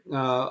perfect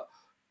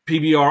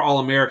PBR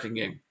All-American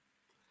game.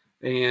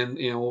 And,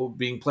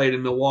 being played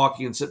in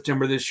Milwaukee in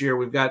September this year.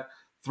 We've got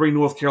 3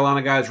 North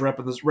Carolina guys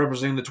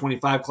representing the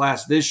 25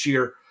 class this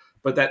year,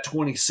 but that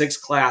 26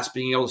 class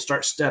being able to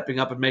start stepping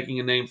up and making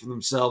a name for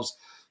themselves.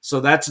 So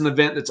that's an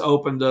event that's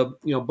open to,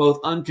 both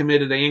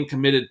uncommitted and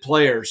committed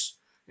players,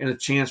 and a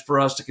chance for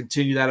us to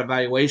continue that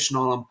evaluation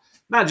on them,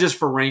 not just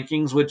for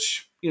rankings,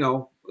 which,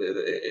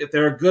 if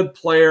they're a good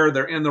player,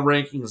 they're in the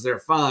rankings, they're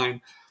fine.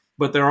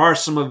 But there are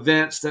some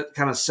events that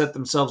kind of set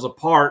themselves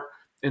apart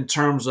in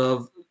terms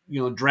of,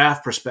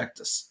 draft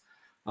prospectus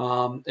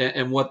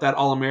and what that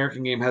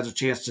All-American game has a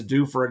chance to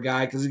do for a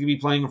guy, because he can be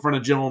playing in front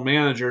of general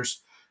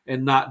managers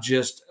and not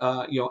just,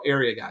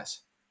 area guys.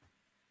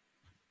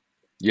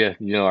 Yeah,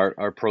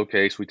 our pro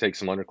case, we take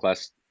some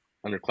underclass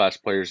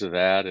players to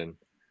that, and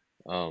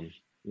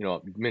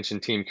you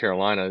mentioned Team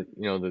Carolina.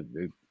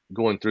 The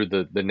going through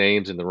the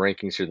names and the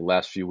rankings here the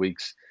last few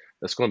weeks,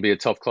 that's going to be a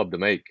tough club to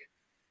make.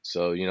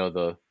 So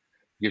the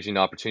gives you an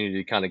opportunity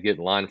to kind of get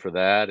in line for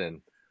that,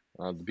 and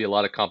there'll be a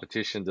lot of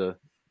competition to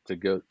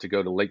go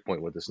to Lake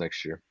Point with us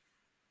next year.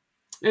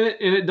 And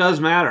it does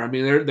matter. I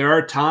mean, there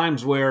are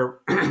times where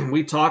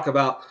we talk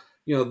about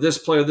this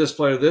player,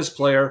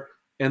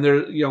 and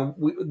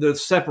the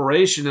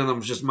separation in them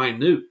is just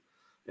minute.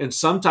 And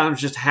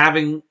sometimes just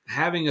having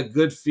a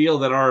good feel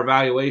that our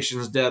evaluation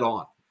is dead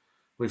on.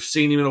 We've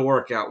seen him in a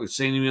workout. We've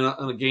seen him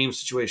in a game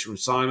situation. We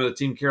saw him at a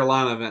Team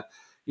Carolina event.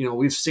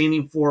 We've seen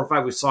him 4 or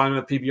 5. We saw him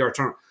at a PBR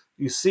tournament.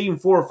 You see him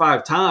 4 or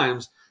 5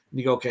 times, and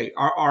you go, okay,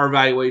 our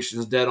evaluation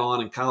is dead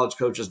on, and college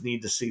coaches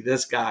need to see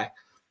this guy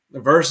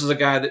versus a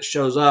guy that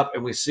shows up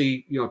and we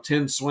see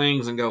 10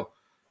 swings and go,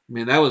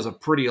 man, that was a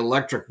pretty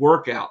electric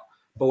workout.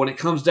 But when it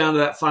comes down to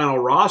that final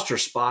roster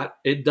spot,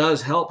 it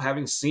does help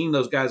having seen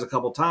those guys a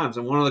couple times.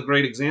 And one of the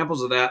great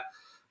examples of that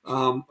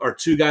are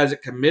 2 guys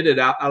that committed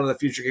out of the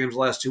future games the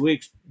last 2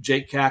 weeks,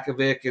 Jake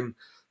Kakovic and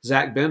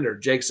Zach Bender.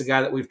 Jake's a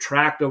guy that we've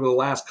tracked over the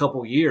last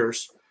couple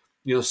years,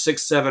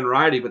 6'7"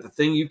 righty. But the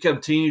thing you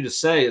continue to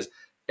say is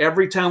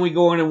every time we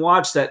go in and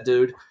watch that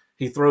dude,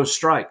 he throws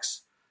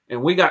strikes.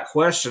 And we got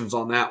questions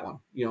on that one.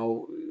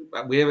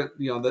 We haven't,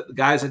 the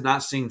guys had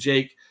not seen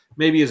Jake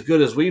maybe as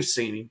good as we've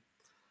seen him.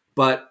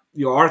 But,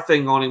 our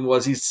thing on him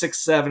was he's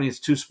 6'7", he's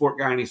a 2-sport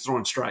guy, and he's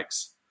throwing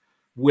strikes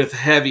with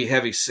heavy,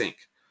 heavy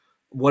sink.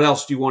 What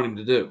else do you want him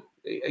to do?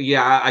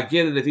 Yeah, I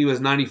get it if he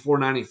was 94,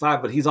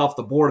 95, but he's off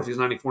the board if he's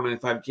 94,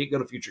 95. He can't go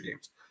to future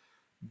games.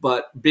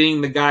 But being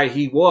the guy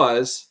he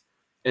was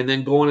and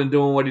then going and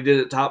doing what he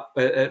did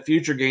at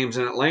future games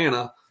in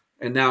Atlanta,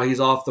 and now he's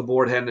off the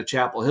board heading to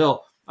Chapel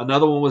Hill.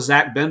 Another one was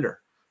Zach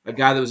Bender, a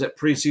guy that was at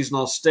preseason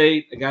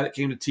All-State, a guy that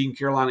came to Team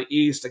Carolina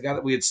East, a guy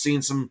that we had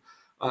seen some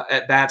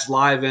at-bats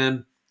live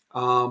in,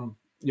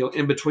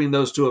 in between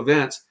those 2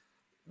 events.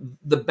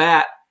 The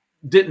bat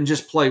didn't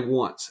just play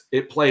once.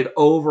 It played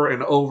over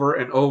and over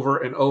and over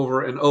and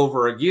over and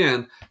over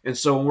again. And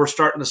so when we're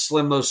starting to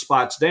slim those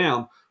spots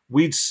down,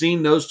 we'd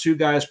seen those 2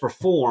 guys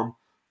perform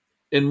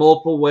in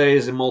multiple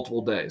ways in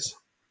multiple days.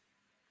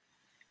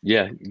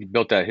 Yeah, you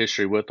built that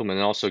history with them, and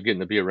also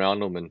getting to be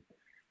around them and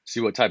see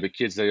what type of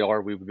kids they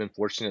are. We've been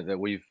fortunate that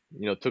we've,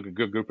 took a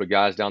good group of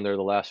guys down there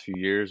the last few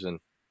years, and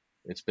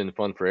it's been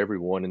fun for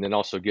everyone. And then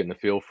also getting a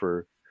feel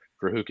for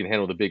who can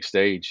handle the big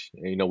stage.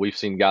 And, we've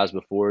seen guys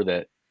before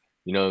that,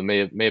 may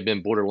have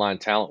been borderline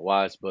talent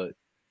wise, but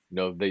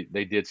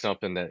they did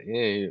something that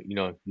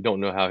you don't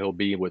know how he'll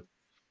be with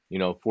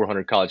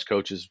 400 college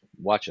coaches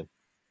watching.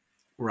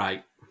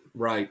 Right.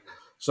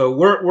 So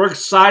we're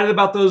excited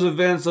about those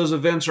events. Those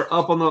events are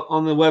up on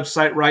the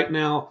website right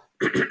now.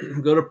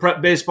 Go to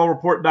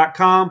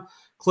prepbaseballreport.com,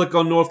 click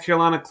on North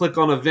Carolina, click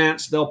on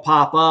events. They'll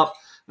pop up.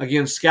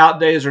 Again, scout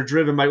days are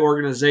driven by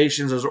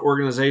organizations. Those are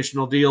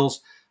organizational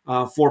deals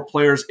for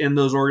players in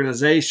those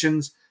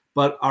organizations.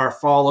 But our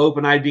fall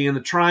open ID in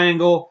the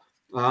triangle,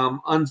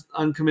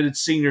 uncommitted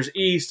seniors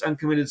East,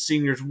 uncommitted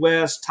seniors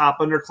West, top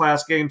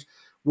underclass games.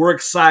 We're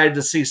excited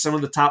to see some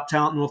of the top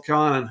talent in North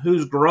Carolina and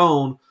who's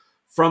grown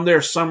from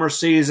their summer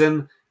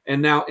season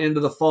and now into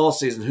the fall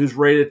season, who's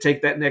ready to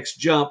take that next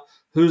jump,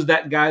 who's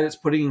that guy that's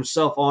putting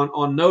himself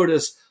on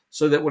notice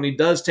so that when he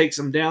does take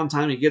some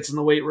downtime, he gets in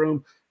the weight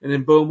room, and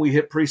then boom, we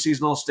hit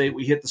preseason All-State,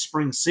 we hit the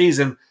spring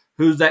season.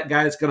 Who's that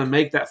guy that's going to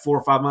make that 4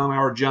 or 5 mile an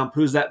hour jump?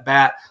 Who's that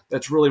bat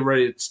that's really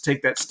ready to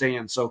take that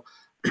stand? So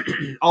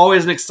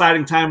always an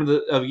exciting time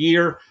of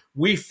year.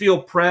 We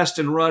feel pressed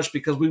and rushed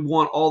because we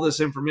want all this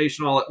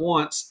information all at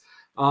once.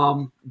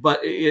 But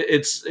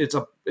it's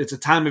a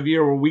time of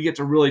year where we get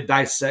to really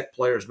dissect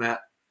players,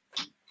 Matt.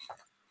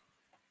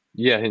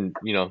 Yeah, and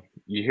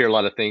you hear a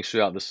lot of things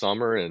throughout the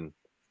summer, and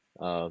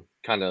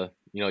kind of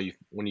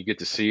when you get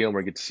to see them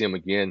or get to see them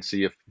again,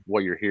 see if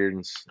what you're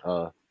hearing's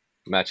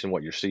matching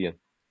what you're seeing.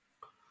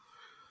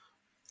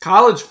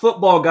 College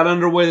football got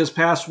underway this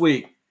past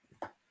week,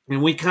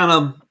 and we kind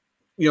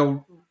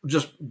of,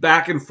 just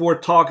back and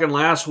forth talking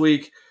last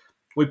week.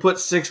 We put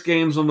 6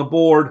 games on the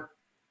board.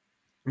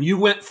 You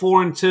went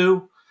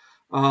 4-2.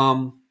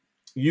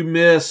 You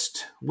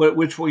missed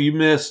which one you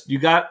missed? You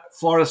got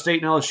Florida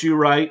State and LSU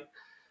right.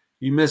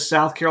 You missed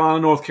South Carolina,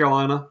 North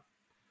Carolina,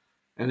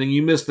 and then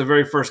you missed the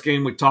very first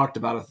game we talked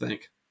about, I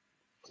think.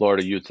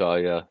 Florida, Utah,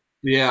 yeah.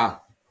 Yeah.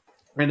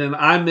 And then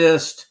I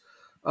missed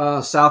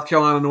South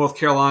Carolina, North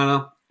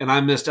Carolina, and I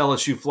missed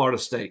LSU, Florida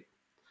State.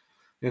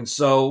 And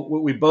so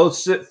we both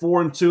sit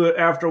 4-2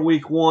 after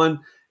week 1.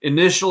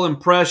 Initial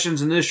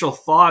impressions, initial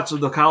thoughts of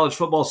the college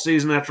football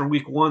season after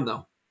week 1,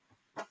 though.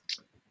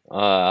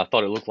 I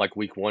thought it looked like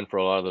week 1 for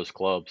a lot of those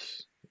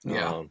clubs.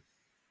 Yeah.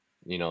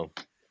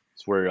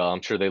 It's where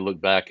I'm sure they look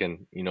back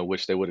and,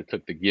 wish they would have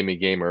took the gimme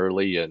game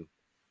early. And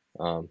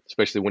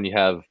especially when you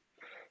have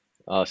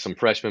some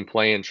freshmen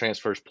playing,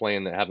 transfers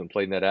playing that haven't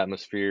played in that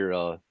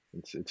atmosphere.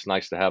 It's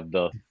nice to have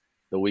the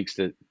weeks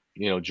that,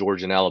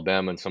 Georgia and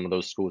Alabama and some of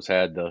those schools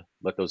had to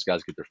let those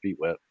guys get their feet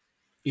wet.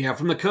 Yeah,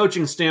 from the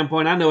coaching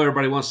standpoint, I know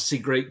everybody wants to see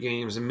great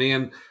games. And,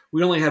 man,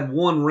 we only had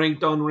one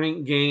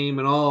ranked-on-ranked game,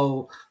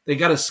 and, they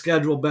got to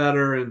schedule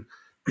better. And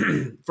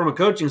from a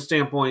coaching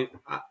standpoint,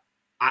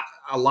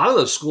 a lot of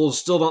those schools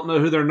still don't know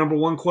who their number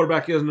 1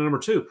 quarterback is and number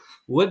 2.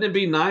 Wouldn't it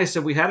be nice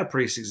if we had a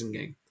preseason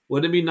game?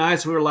 Wouldn't it be nice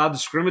if we were allowed to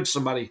scrimmage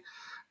somebody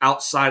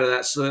outside of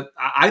that? So that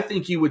I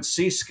think you would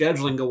see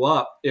scheduling go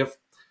up if,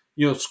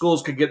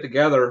 schools could get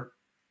together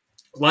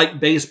like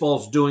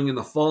baseball's doing in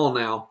the fall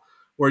now,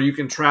 where you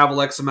can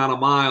travel X amount of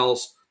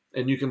miles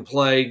and you can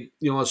play,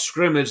 a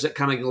scrimmage that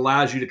kind of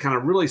allows you to kind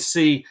of really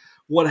see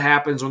what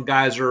happens when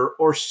guys are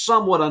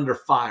somewhat under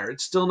fire.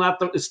 It's still not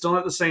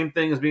the same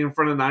thing as being in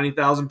front of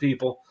 90,000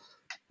 people,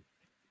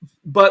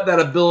 but that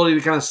ability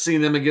to kind of see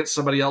them against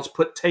somebody else,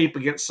 put tape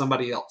against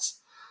somebody else.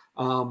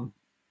 From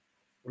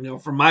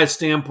my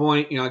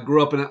standpoint, I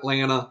grew up in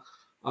Atlanta.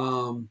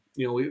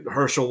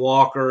 Herschel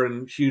Walker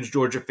and huge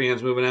Georgia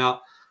fans moving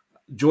out.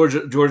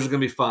 Georgia's going to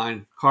be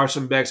fine.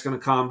 Carson Beck's going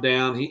to calm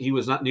down. He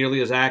was not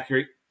nearly as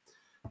accurate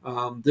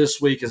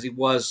this week as he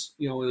was,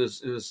 in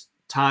his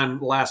time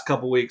the last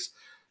couple weeks.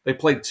 They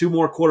played two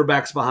more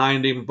quarterbacks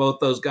behind him. Both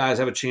those guys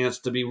have a chance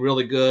to be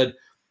really good.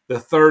 The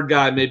third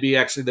guy may be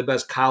actually the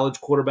best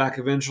college quarterback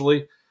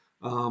eventually,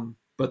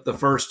 but the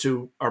first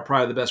two are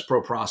probably the best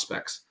pro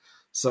prospects.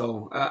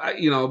 So,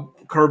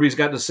 Kirby's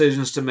got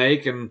decisions to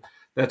make, and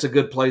that's a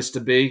good place to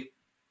be.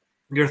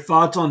 Your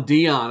thoughts on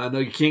Deion? I know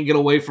you can't get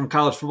away from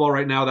college football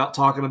right now without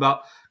talking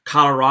about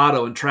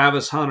Colorado and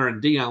Travis Hunter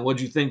and Deion. What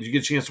did you think? Did you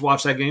get a chance to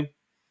watch that game?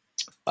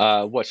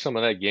 Watched some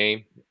of that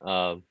game.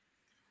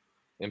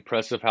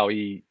 Impressive how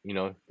he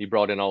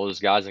brought in all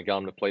those guys and got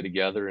them to play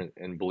together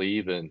and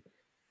believe. And,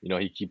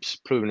 he keeps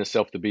proving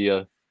himself to be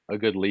a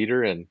good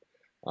leader. And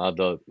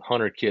the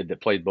Hunter kid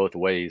that played both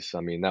ways,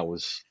 I mean, that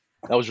was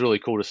really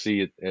cool to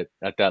see it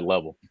at that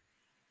level.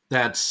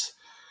 That's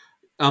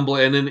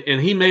unbelievable.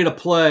 And he made a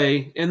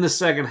play in the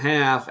second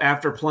half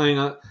after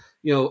playing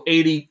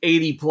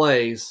 80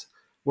 plays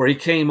where he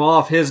came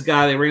off his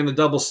guy. They ran the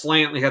double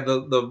slant and they had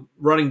the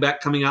running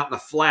back coming out in the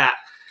flat.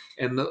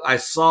 And I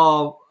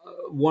saw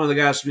one of the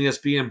guys from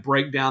ESPN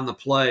break down the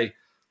play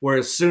where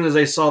as soon as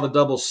they saw the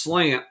double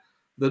slant,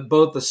 that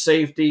both the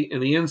safety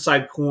and the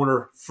inside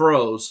corner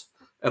froze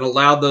and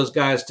allowed those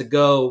guys to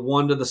go,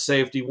 one to the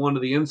safety, one to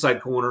the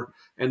inside corner,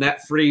 and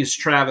that frees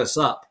Travis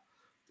up.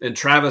 And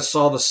Travis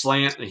saw the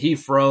slant and he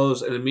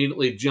froze and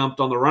immediately jumped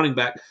on the running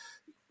back.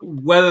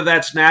 Whether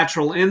that's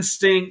natural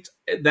instinct,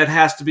 that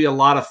has to be a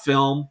lot of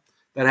film.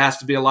 That has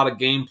to be a lot of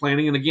game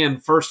planning. And again,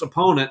 first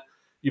opponent,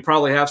 you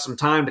probably have some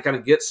time to kind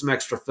of get some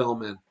extra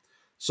film in.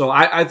 So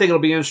I think it'll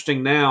be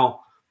interesting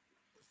now.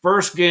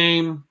 First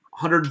game,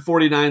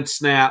 149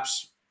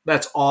 snaps.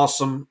 That's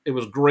awesome. It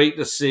was great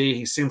to see.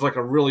 He seems like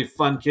a really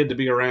fun kid to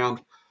be around.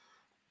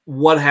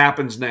 What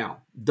happens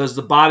now? Does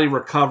the body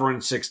recover in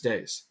 6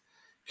 days?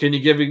 Can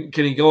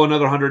he go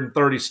another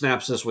 130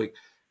 snaps this week?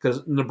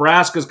 Because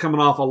Nebraska's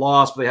coming off a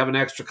loss, but they have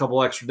an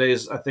couple extra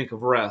days, I think,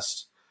 of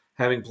rest,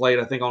 having played,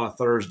 I think, on a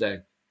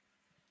Thursday.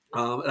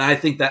 And I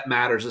think that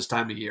matters this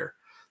time of year.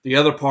 The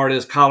other part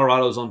is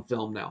Colorado's on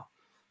film now.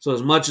 So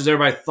as much as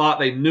everybody thought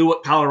they knew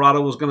what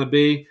Colorado was going to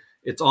be,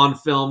 it's on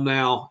film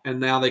now,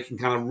 and now they can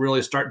kind of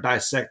really start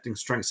dissecting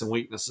strengths and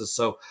weaknesses.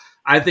 So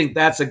I think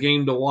that's a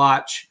game to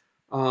watch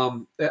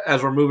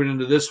as we're moving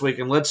into this week.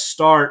 And let's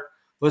start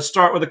with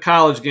the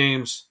college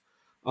games.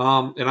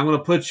 And I'm going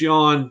to put you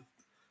on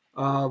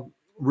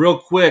real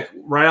quick,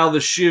 right out of the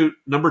chute,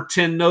 number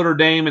 10 Notre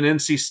Dame and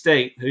NC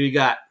State. Who you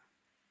got?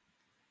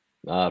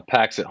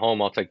 Pack's at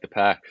home. I'll take the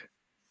Pack.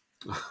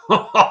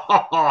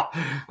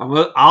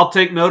 I'll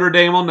take Notre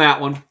Dame on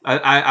that one.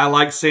 I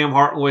like Sam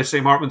Hartman, the way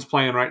Sam Hartman's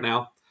playing right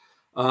now.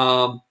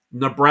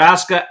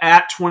 Nebraska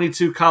at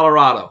 22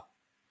 Colorado.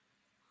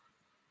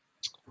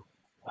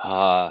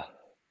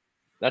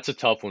 That's a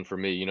tough one for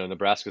me.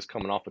 Nebraska's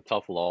coming off a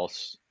tough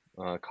loss.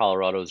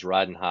 Colorado's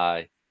riding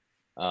high.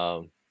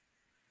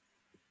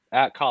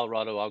 At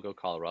Colorado, I'll go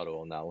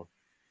Colorado on that one.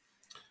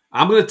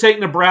 I'm going to take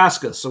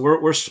Nebraska. So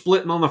we're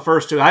splitting on the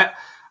first two.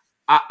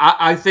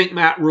 I think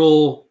Matt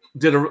Rule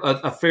did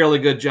a fairly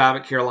good job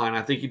at Carolina.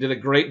 I think he did a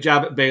great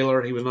job at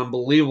Baylor. He was an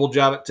unbelievable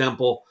job at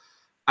Temple.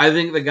 I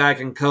think the guy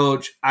can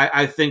coach.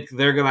 I think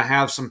they're going to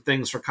have some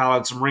things for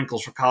Colorado, some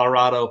wrinkles for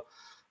Colorado.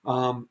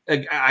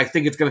 I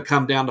think it's going to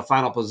come down to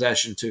final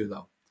possession too,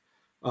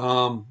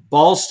 though.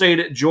 Ball State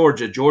at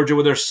Georgia. Georgia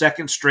with their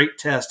second straight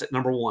test at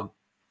number 1.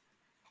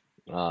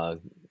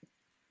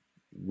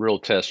 Real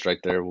test right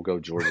there. We'll go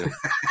Georgia.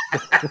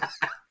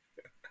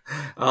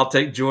 I'll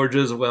take Georgia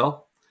as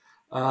well.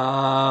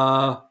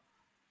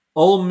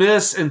 Ole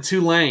Miss and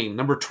Tulane.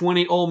 Number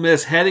 20 Ole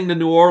Miss heading to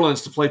New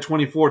Orleans to play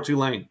 24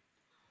 Tulane.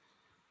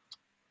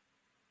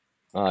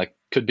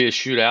 Could be a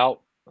shootout.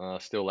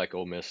 Still like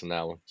Ole Miss in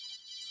that one.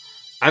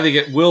 I think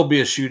it will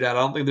be a shootout. I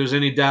don't think there's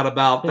any doubt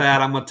about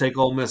that. I'm going to take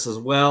Ole Miss as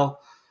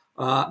well.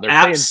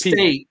 App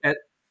State.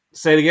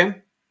 Say it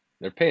again.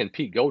 They're paying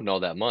Pete Golden all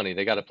that money.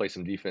 They got to play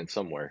some defense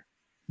somewhere,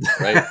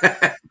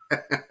 right?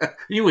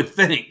 You would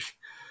think.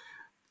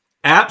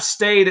 App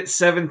State at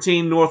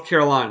 17 North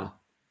Carolina.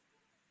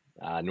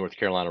 North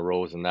Carolina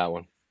rolls in that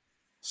one.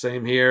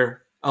 Same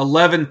here.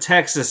 11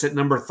 Texas at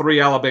number 3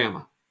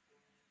 Alabama.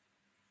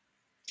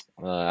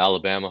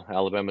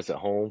 Alabama's at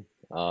home.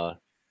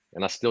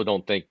 And I still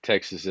don't think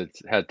Texas has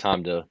had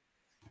time to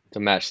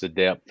match the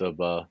depth of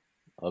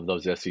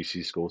those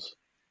SEC schools.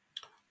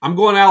 I'm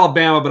going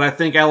Alabama, but I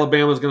think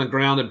Alabama's going to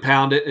ground and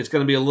pound it. It's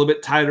going to be a little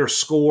bit tighter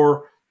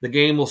score. The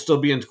game will still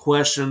be in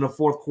question in the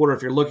fourth quarter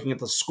if you're looking at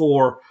the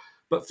score,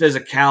 but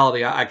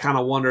physicality, I kind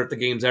of wonder if the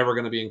game's ever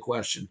going to be in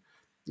question.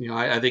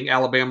 I think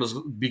Alabama's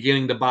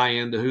beginning to buy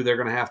into who they're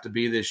going to have to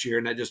be this year,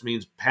 and that just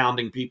means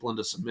pounding people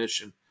into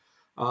submission.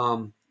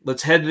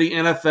 Let's head to the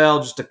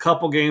NFL, just a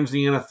couple games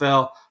in the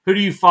NFL. Who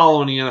do you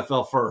follow in the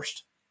NFL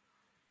first?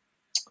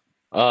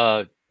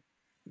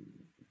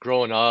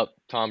 Growing up,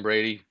 Tom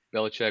Brady,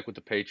 Belichick with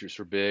the Patriots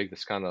were big.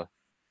 That's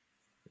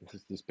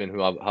been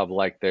who I've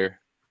liked there.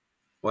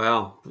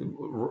 Wow,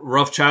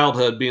 rough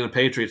childhood being a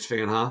Patriots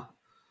fan, huh?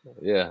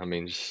 Yeah, I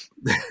mean, just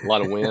a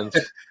lot of wins.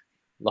 A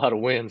lot of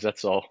wins,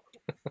 that's all.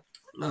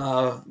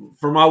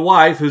 For my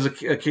wife, who's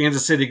a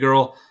Kansas City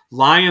girl,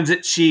 Lions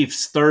at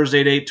Chiefs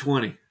Thursday at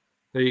 8:20.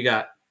 Who you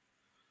got?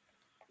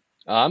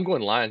 I'm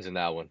going Lions in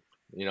that one.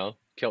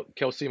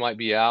 Kelsey might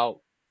be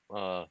out.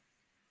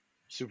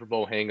 Super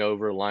Bowl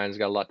hangover. Lions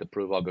got a lot to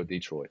prove. I'll go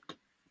Detroit.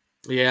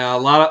 Yeah, a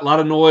lot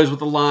of noise with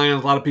the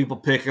Lions. A lot of people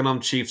picking them.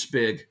 Chiefs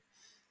big.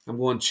 I'm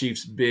going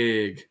Chiefs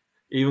big,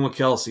 even with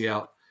Kelsey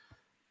out.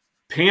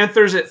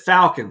 Panthers at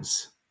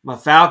Falcons. My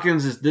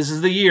Falcons this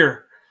is the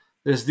year.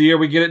 This is the year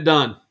we get it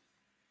done.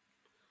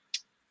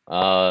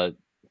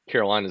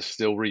 Carolina's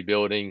still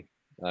rebuilding.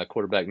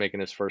 Quarterback making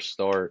his first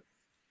start.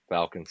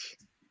 Falcons.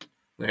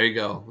 There you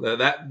go.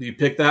 That you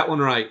picked that one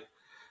right.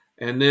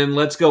 And then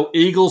let's go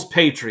Eagles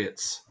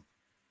Patriots.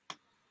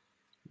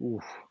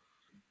 Oof.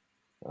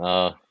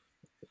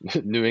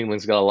 New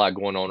England's got a lot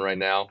going on right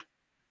now.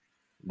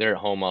 They're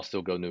at home. I'll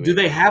still go New England. Do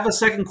they have a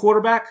second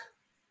quarterback?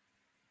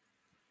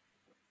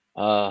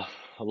 A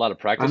lot of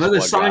practice. I know they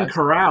signed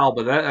Corral,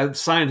 but I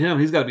signed him.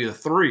 He's got to be the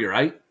 3,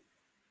 right?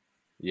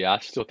 Yeah, I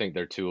still think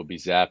their 2 will be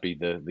Zappy,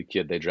 the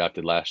kid they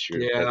drafted last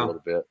year. Yeah, a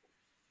little bit.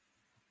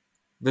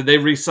 Did they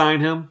re-sign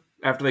him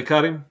after they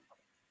cut him?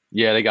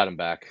 Yeah, they got him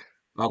back.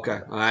 Okay,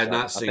 I had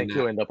not seen that. I think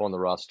he'll end up on the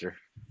roster.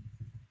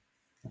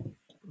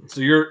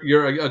 So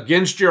you're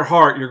against your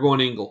heart. You're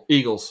going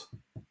Eagles.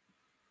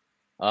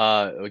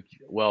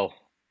 Well,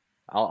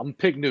 I'm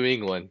pick New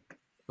England.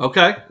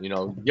 Okay.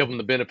 Give them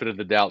the benefit of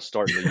the doubt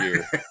starting the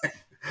year.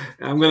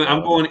 I'm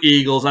going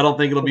Eagles. I don't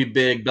think it'll be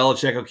big.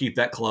 Belichick will keep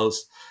that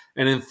close.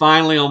 And then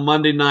finally on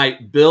Monday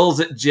night, Bills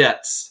at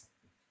Jets.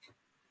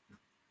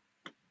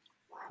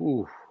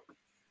 Whew.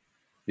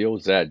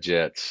 Bills at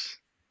Jets.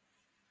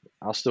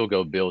 I'll still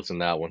go Bills in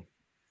that one.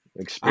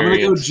 I'm going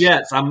to go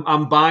Jets.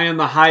 I'm buying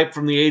the hype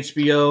from the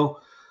HBO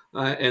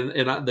and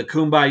the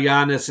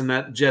kumbaya-ness in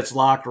that Jets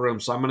locker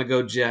room, so I'm going to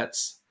go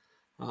Jets.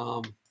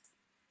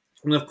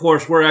 And, of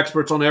course, we're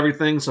experts on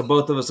everything, so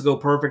both of us will go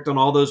perfect on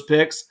all those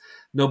picks.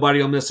 Nobody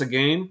will miss a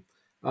game.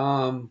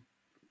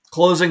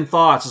 Closing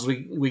thoughts as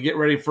we get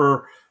ready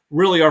for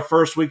really our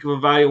first week of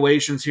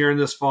evaluations here in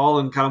this fall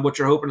and kind of what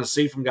you're hoping to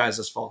see from guys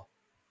this fall.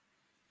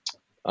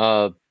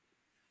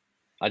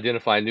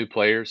 Identify new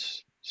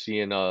players,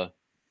 seeing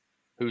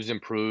who's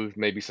improved,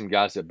 maybe some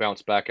guys that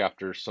bounced back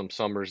after some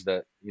summers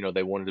that,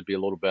 they wanted to be a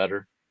little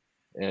better.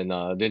 And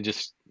then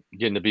just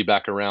getting to be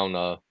back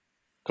around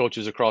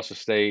coaches across the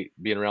state,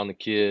 being around the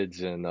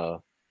kids and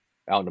out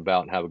and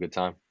about and have a good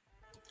time.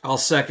 I'll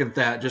second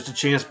that. Just a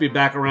chance to be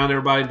back around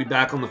everybody and be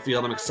back on the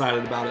field. I'm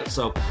excited about it.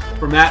 So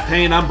for Matt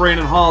Payne, I'm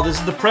Brandon Hall. This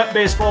is the Prep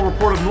Baseball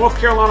Report of North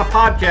Carolina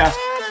podcast,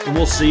 and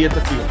we'll see you at the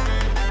field.